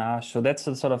be Ganache. So that's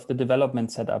sort of the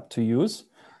development setup to use.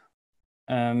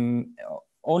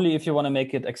 Only if you want to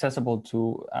make it accessible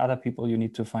to other people, you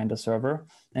need to find a server.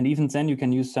 And even then, you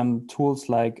can use some tools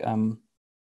like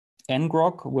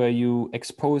ngrok, where you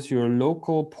expose your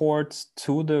local ports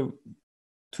to the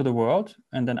world,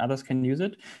 and then others can use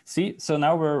it. See, so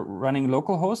now we're running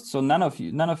localhost. So none of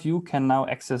you can now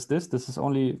access this. This is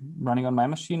only running on my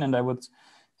machine, and I would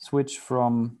switch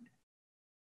from.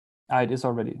 It is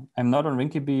already. I'm not on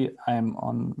Rinkeby. I'm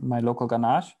on my local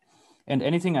Ganache. And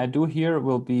anything I do here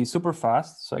will be super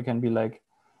fast. So I can be like,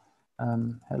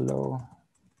 hello.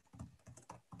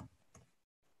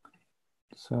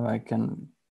 So I can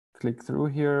click through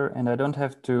here, and I don't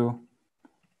have to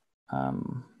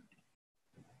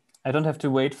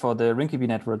wait for the Rinkeby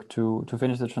network to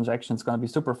finish the transaction. It's going to be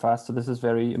super fast. So this is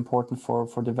very important for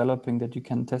developing, that you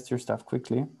can test your stuff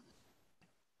quickly.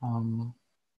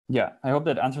 Yeah, I hope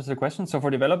that answers the question. So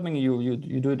for developing, you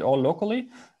do it all locally.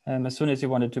 As soon as you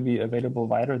want it to be available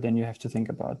wider, then you have to think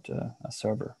about a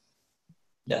server.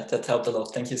 Yeah, that helped a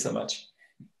lot. Thank you so much.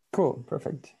 Cool,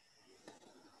 perfect.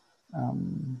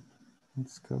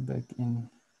 Let's go back in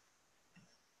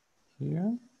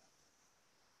here.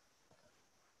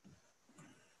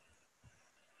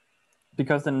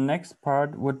 Because the next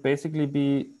part would basically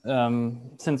be,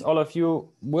 since all of you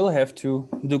will have to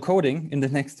do coding in the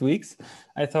next weeks,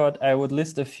 I thought I would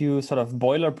list a few sort of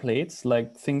boilerplates,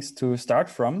 like things to start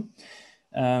from,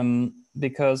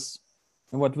 because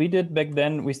what we did back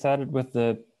then, we started with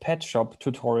the pet shop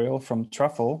tutorial from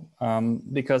Truffle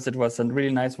because it was a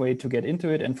really nice way to get into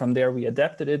it. And from there we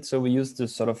adapted it. So we used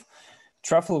this sort of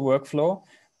Truffle workflow.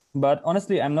 But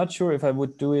honestly, I'm not sure if I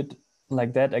would do it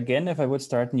like that again, if I would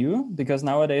start new, because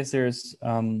nowadays there's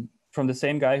from the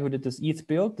same guy who did this ETH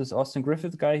build, this Austin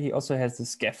Griffith guy, he also has the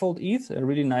scaffold ETH, a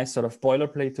really nice sort of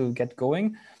boilerplate to get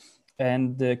going,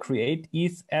 and the create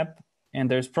ETH app. And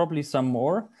there's probably some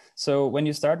more. So when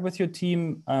you start with your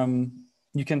team,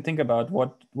 you can think about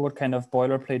what kind of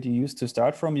boilerplate you use to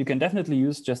start from. You can definitely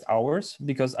use just ours,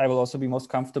 because I will also be most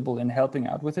comfortable in helping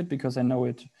out with it because I know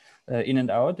it in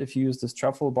and out if you use this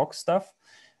Truffle box stuff.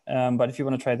 But if you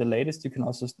want to try the latest, you can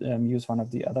also use one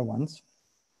of the other ones.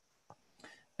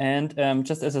 And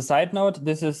just as a side note,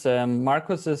 this is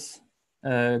Marcus's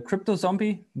crypto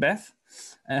zombie, Beth.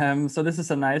 So this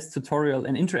is a nice tutorial,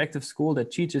 an interactive school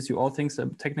that teaches you all things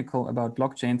technical about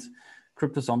blockchains,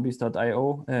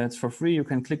 cryptozombies.io. It's for free. You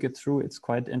can click it through. It's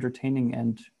quite entertaining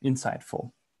and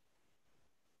insightful.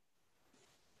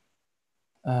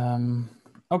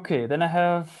 Okay, then I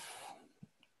have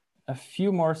a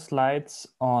few more slides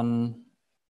on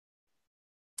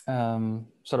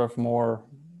sort of more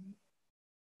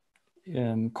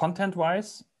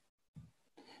content-wise.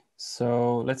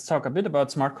 So let's talk a bit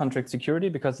about smart contract security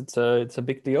because it's a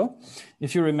big deal.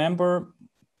 If you remember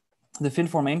the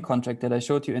Fin4 main contract that I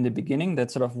showed you in the beginning,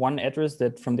 that's sort of one address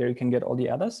that from there you can get all the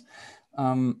others.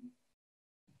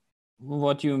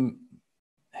 What you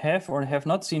have or have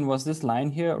not seen was this line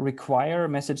here, require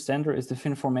message sender is the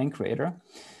Fin4 main creator,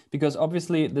 because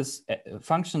obviously this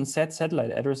function set satellite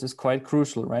address is quite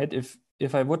crucial, right?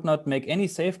 If I would not make any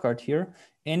safeguard here,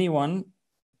 anyone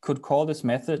could call this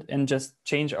method and just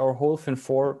change our whole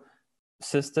Fin4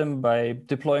 system by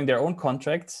deploying their own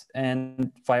contracts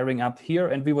and firing up here,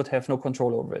 and we would have no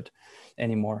control over it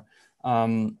anymore.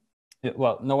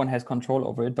 Well, no one has control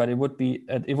over it, but it would be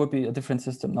a different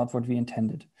system, not what we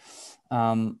intended.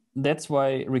 That's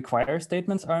why require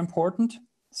statements are important.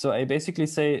 So I basically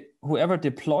say, whoever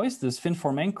deploys this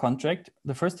Fin4 main contract,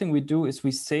 the first thing we do is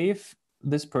we save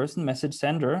this person, message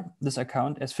sender, this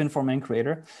account as Fin4 main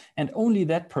creator, and only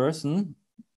that person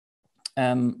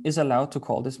is allowed to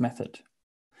call this method.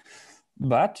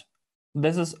 But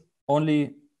this is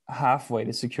only halfway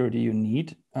the security you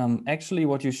need. Actually,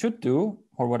 what you should do,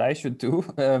 or what I should do,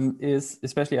 is,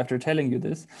 especially after telling you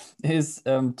this, is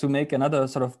to make another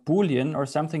sort of Boolean or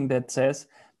something that says,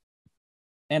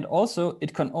 and also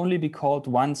it can only be called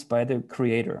once by the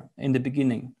creator in the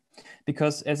beginning.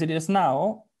 Because as it is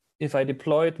now, if I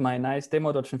deployed my nice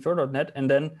demo.fin4.net and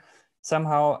then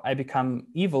somehow I become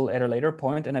evil at a later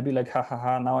point and I'd be like, ha ha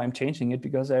ha, now I'm changing it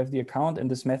because I have the account and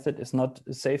this method is not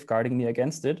safeguarding me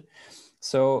against it.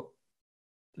 So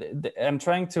I'm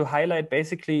trying to highlight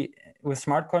basically with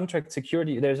smart contract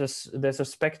security, there's a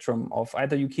spectrum of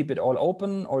either you keep it all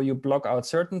open or you block out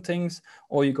certain things,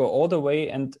 or you go all the way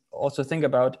and also think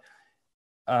about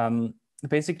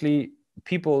basically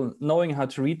people knowing how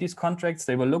to read these contracts.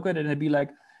 They will look at it and be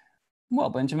like, well,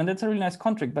 Benjamin, that's a really nice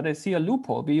contract, but I see a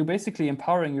loophole. But you're basically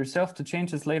empowering yourself to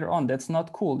change this later on. That's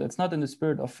not cool. That's not in the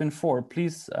spirit of Fin4.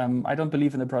 Please, I don't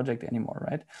believe in the project anymore,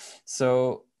 right?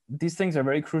 So these things are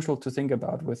very crucial to think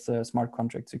about with smart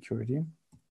contract security.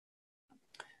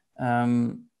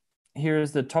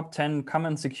 Here's the top 10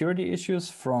 common security issues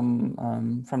from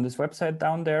this website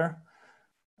down there.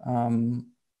 And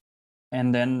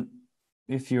then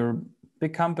if you're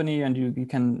big company and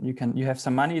you have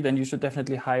some money, then you should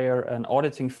definitely hire an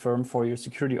auditing firm for your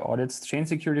security audits. Chain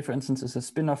Security, for instance, is a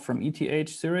spin-off from ETH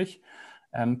Zürich.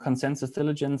 Consensus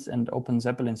Diligence and Open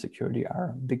Zeppelin Security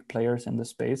are big players in the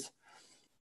space.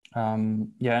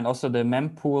 Yeah, and also the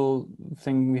mempool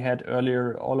thing we had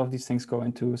earlier, all of these things go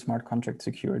into smart contract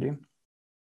security.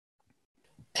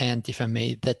 And if I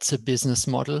may, that's a business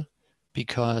model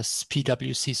because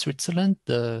PwC Switzerland,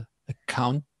 the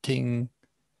accounting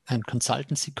and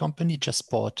consultancy company, just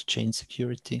bought Chain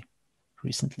Security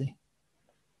recently.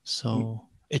 So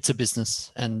it's a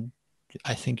business, and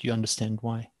I think you understand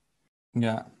why.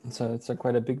 Yeah, so it's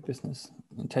quite a big business,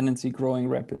 a tendency growing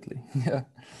rapidly. Yeah.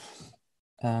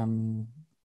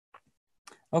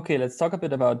 Okay, let's talk a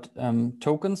bit about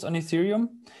tokens on Ethereum.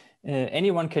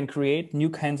 Anyone can create new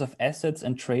kinds of assets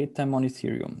and trade them on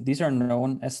Ethereum. These are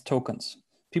known as tokens.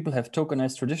 People have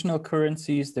tokenized traditional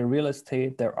currencies, their real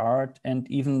estate, their art, and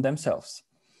even themselves.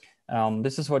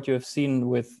 This is what you have seen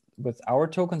with our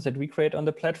tokens that we create on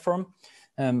the platform.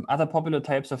 Other popular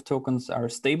types of tokens are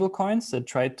stable coins that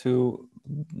try to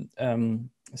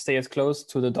stay as close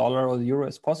to the dollar or the euro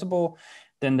as possible.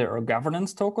 Then there are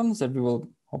governance tokens that we will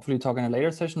hopefully talk in a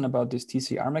later session about these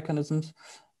TCR mechanisms.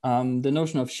 The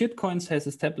notion of shitcoins has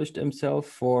established himself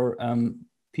for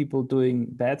people doing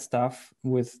bad stuff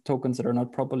with tokens that are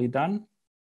not properly done.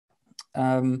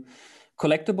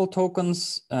 Collectible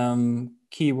tokens,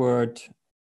 keyword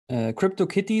crypto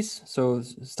kitties, so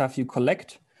stuff you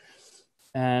collect.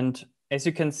 And as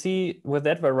you can see, with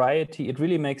that variety, it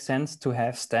really makes sense to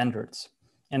have standards.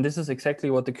 And this is exactly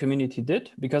what the community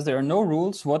did, because there are no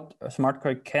rules what a smart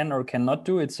contract can or cannot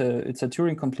do. It's a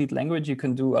Turing complete language. You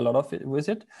can do a lot of it with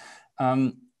it.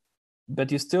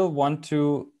 But you still want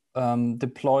to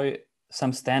deploy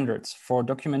some standards for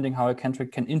documenting how a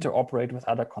contract can interoperate with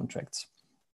other contracts.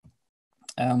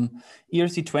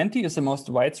 ERC20 is the most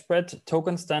widespread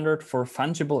token standard for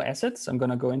fungible assets. I'm going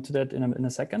to go into that in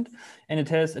a second. And it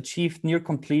has achieved near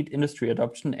complete industry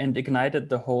adoption and ignited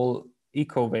the whole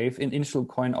eco wave, initial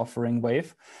coin offering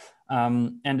wave.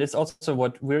 And it's also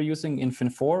what we're using in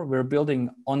Fin4. We're building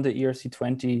on the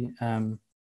ERC20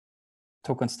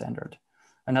 token standard.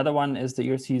 Another one is the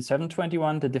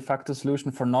ERC721, the de facto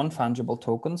solution for non-fungible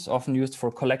tokens, often used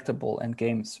for collectible and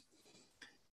games.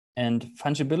 And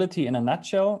fungibility in a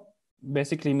nutshell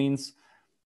basically means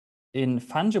in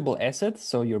fungible assets,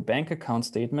 so your bank account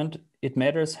statement, it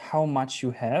matters how much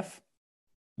you have.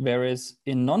 Whereas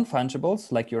in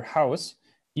non-fungibles, like your house,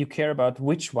 you care about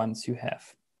which ones you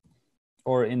have.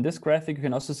 Or in this graphic, you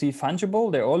can also see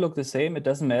fungible. They all look the same. It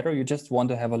doesn't matter. You just want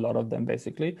to have a lot of them,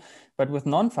 basically. But with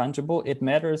non-fungible, it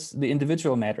matters. The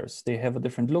individual matters. They have a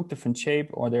different look, different shape,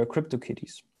 or they're crypto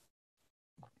kitties.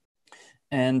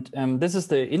 And this is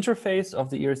the interface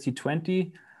of the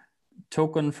ERC20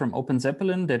 token from Open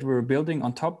Zeppelin that we're building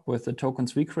on top with the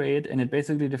tokens we create. And it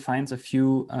basically defines a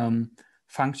few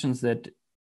functions that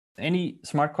any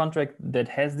smart contract that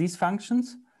has these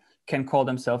functions can call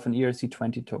themselves an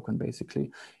ERC20 token,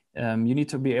 basically. You need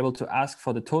to be able to ask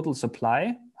for the total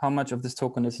supply, how much of this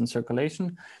token is in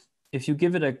circulation. If you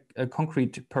give it a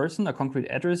concrete person, a concrete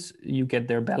address, you get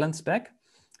their balance back.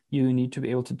 You need to be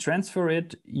able to transfer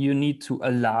it. You need to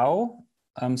allow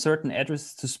certain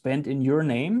addresses to spend in your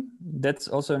name. That's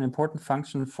also an important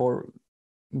function for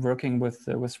working with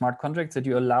smart contracts, that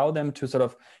you allow them to sort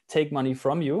of take money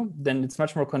from you. Then it's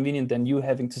much more convenient than you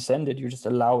having to send it. You just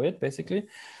allow it, basically.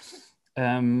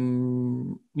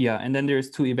 Yeah, and then there's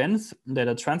two events, that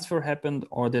a transfer happened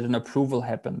or that an approval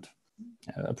happened.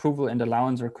 Approval and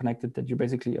allowance are connected, that you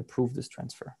basically approve this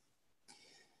transfer.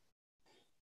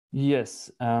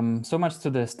 Yes, so much to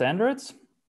the standards.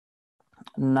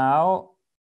 Now,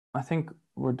 I think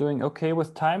we're doing okay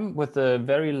with time with the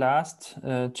very last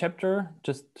chapter,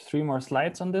 just 3 more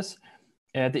slides on this.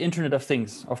 The Internet of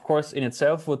Things, of course, in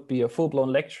itself would be a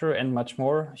full-blown lecture and much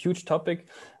more, huge topic.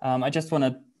 I just want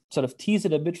to sort of tease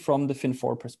it a bit from the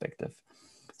Fin4 perspective.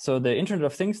 So the Internet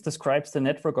of Things describes the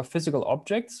network of physical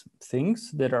objects, things,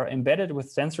 that are embedded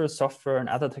with sensors, software, and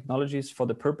other technologies for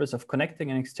the purpose of connecting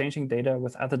and exchanging data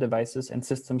with other devices and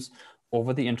systems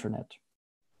over the internet.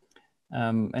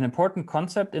 An important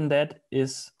concept in that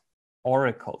is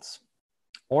oracles.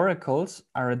 Oracles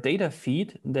are a data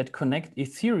feed that connect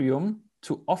Ethereum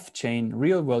to off-chain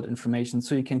real-world information,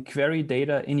 so you can query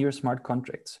data in your smart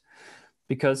contracts.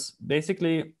 Because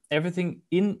basically everything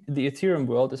in the Ethereum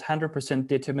world is 100%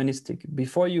 deterministic.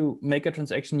 Before you make a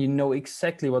transaction, you know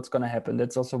exactly what's going to happen.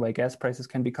 That's also why gas prices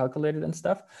can be calculated and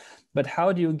stuff. But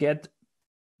how do you get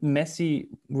messy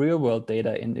real world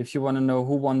data in? If you want to know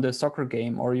who won the soccer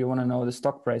game, or you want to know the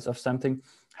stock price of something,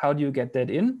 how do you get that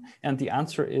in? And the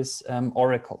answer is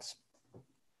oracles.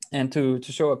 And to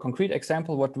show a concrete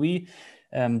example, what we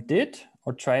did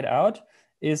or tried out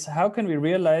is how can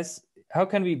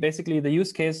we basically, the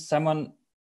use case, someone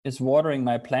is watering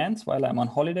my plants while I'm on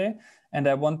holiday, and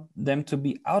I want them to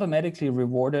be automatically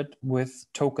rewarded with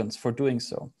tokens for doing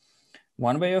so.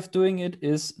 One way of doing it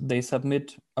is they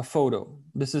submit a photo.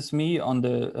 This is me on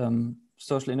the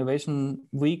Social Innovation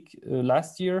Week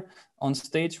last year on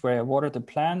stage, where I watered the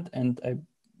plant and I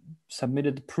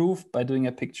submitted proof by doing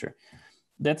a picture.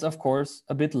 That's of course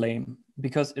a bit lame,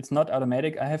 because it's not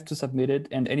automatic. I have to submit it,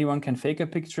 and anyone can fake a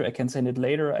picture. I can send it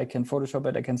later. I can Photoshop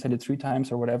it. I can send it 3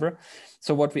 times or whatever.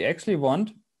 So what we actually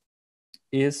want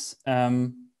is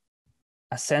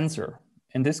a sensor.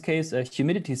 In this case, a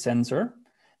humidity sensor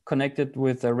connected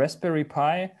with a Raspberry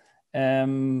Pi.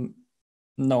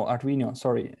 No, Arduino,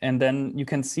 sorry. And then you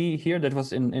can see here, that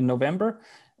was in November,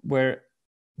 where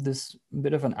this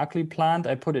bit of an ugly plant,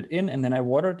 I put it in and then I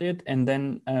watered it, and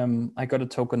then I got a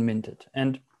token minted.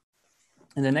 And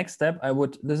in the next step,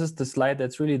 this is the slide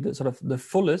that's really the sort of the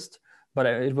fullest, but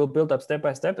it will build up step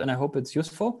by step, and I hope it's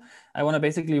useful. I want to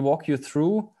basically walk you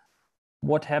through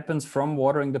what happens from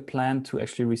watering the plant to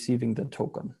actually receiving the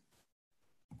token.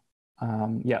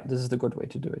 Yeah, this is the good way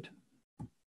to do it.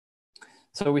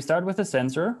 So we start with a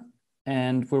sensor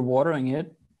and we're watering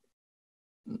it.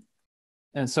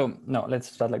 And so, no,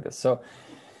 let's start like this. So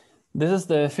this is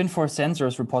the Fin4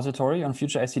 sensors repository on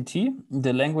Future ICT.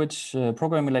 The language,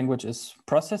 programming language is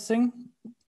processing.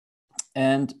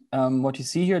 And what you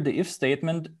see here, the if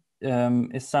statement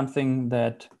is something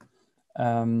that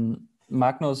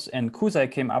Magnus and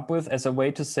Kusai came up with as a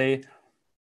way to say,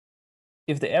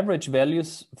 if the average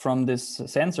values from this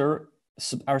sensor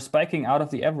are spiking out of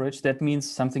the average, that means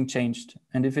something changed.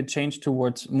 And if it changed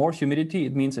towards more humidity,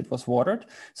 it means it was watered.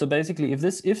 So basically, if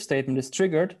this if statement is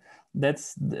triggered,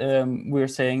 that's we're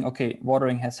saying, okay,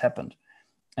 watering has happened.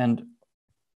 And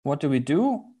what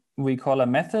do? We call a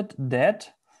method that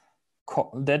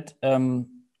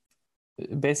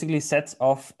basically sets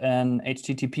off an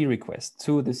HTTP request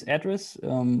to this address,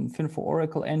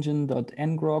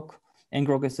 fin4oracleengine.ngrok.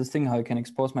 ngrok is this thing how you can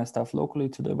expose my stuff locally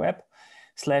to the web,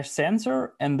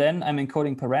 /sensor, and then I'm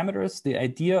encoding parameters, the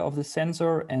idea of the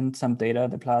sensor, and some data.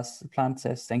 The plant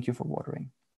says, thank you for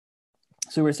watering.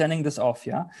 So we're sending this off,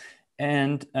 yeah?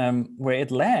 And where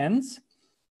it lands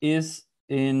is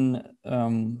in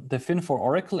the Fin4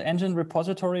 Oracle Engine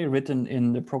repository written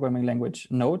in the programming language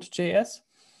Node.js.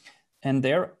 And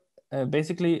there,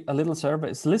 basically, a little server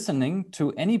is listening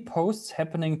to any posts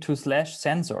happening to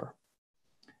 /sensor,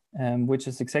 which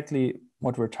is exactly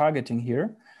what we're targeting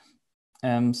here.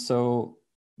 So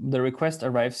the request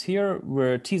arrives here.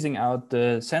 We're teasing out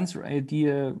the sensor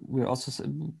idea. We're also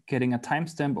getting a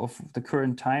timestamp of the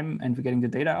current time, and we're getting the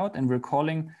data out. And we're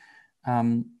calling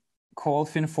call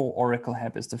Fin4 Oracle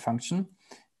Hub is the function.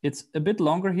 It's a bit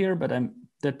longer here, but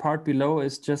that part below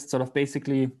is just sort of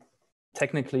basically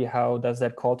technically how does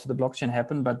that call to the blockchain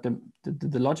happen. But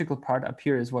the logical part up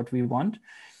here is what we want.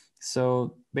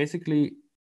 So basically,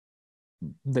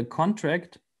 the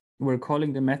contract, we're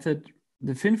calling the method,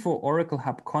 the Fin4 Oracle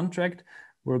Hub contract,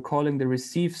 we're calling the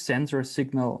receive sensor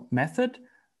signal method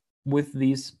with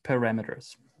these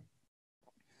parameters.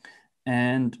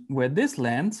 And where this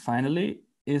lands finally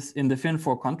is in the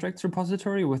Fin4 contracts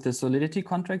repository with the Solidity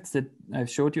contracts that I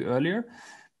showed you earlier.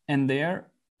 And there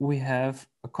we have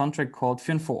a contract called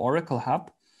Fin4 Oracle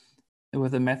Hub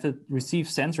with a method receive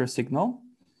sensor signal.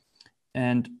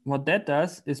 And what that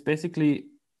does is basically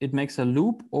it makes a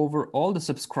loop over all the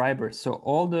subscribers. So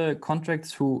all the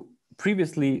contracts who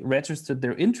previously registered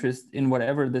their interest in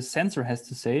whatever the sensor has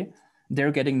to say,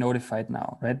 they're getting notified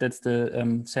now, right? That's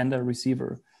the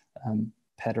sender-receiver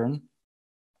pattern.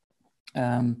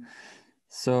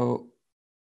 So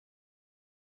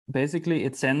basically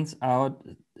it sends out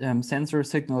sensor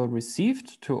signal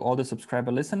received to all the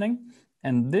subscriber listening.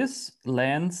 And this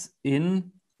lands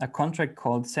in a contract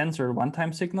called sensor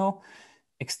one-time signal,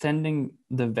 extending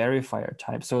the verifier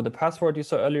type. So the password you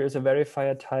saw earlier is a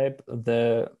verifier type.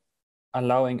 The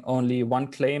allowing only one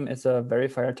claim is a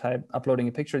verifier type. Uploading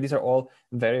a picture, these are all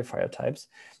verifier types.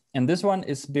 And this one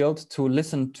is built to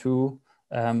listen to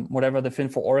whatever the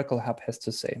Fin4 Oracle Hub has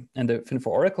to say. And the Fin4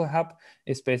 Oracle Hub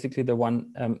is basically the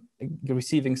one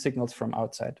receiving signals from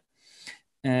outside.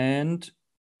 And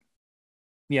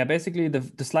yeah, basically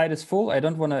the slide is full. I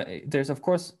don't want to, there's of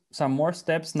course some more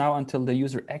steps now until the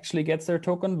user actually gets their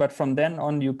token, but from then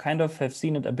on you kind of have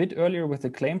seen it a bit earlier with the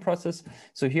claim process.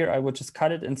 So here I would just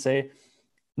cut it and say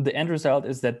the end result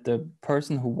is that the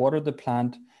person who watered the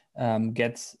plant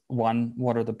gets one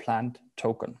water the plant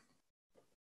token.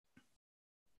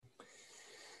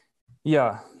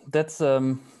 Yeah, that's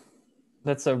a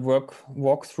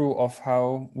walkthrough of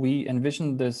how we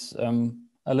envision this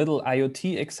a little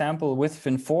IoT example with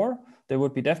Fin4. There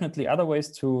would be definitely other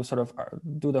ways to sort of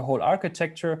do the whole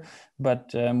architecture,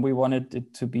 but we wanted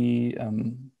it to be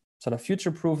sort of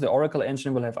future-proof. The Oracle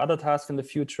engine will have other tasks in the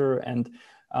future, and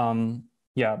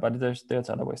yeah, but there's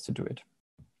other ways to do it.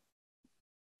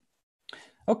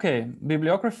 Okay,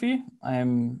 bibliography. I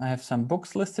have some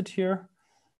books listed here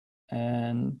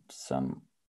and some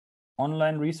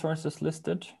online resources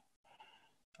listed.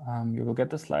 You will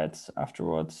get the slides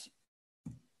afterwards.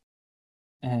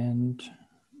 And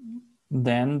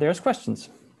then there's questions.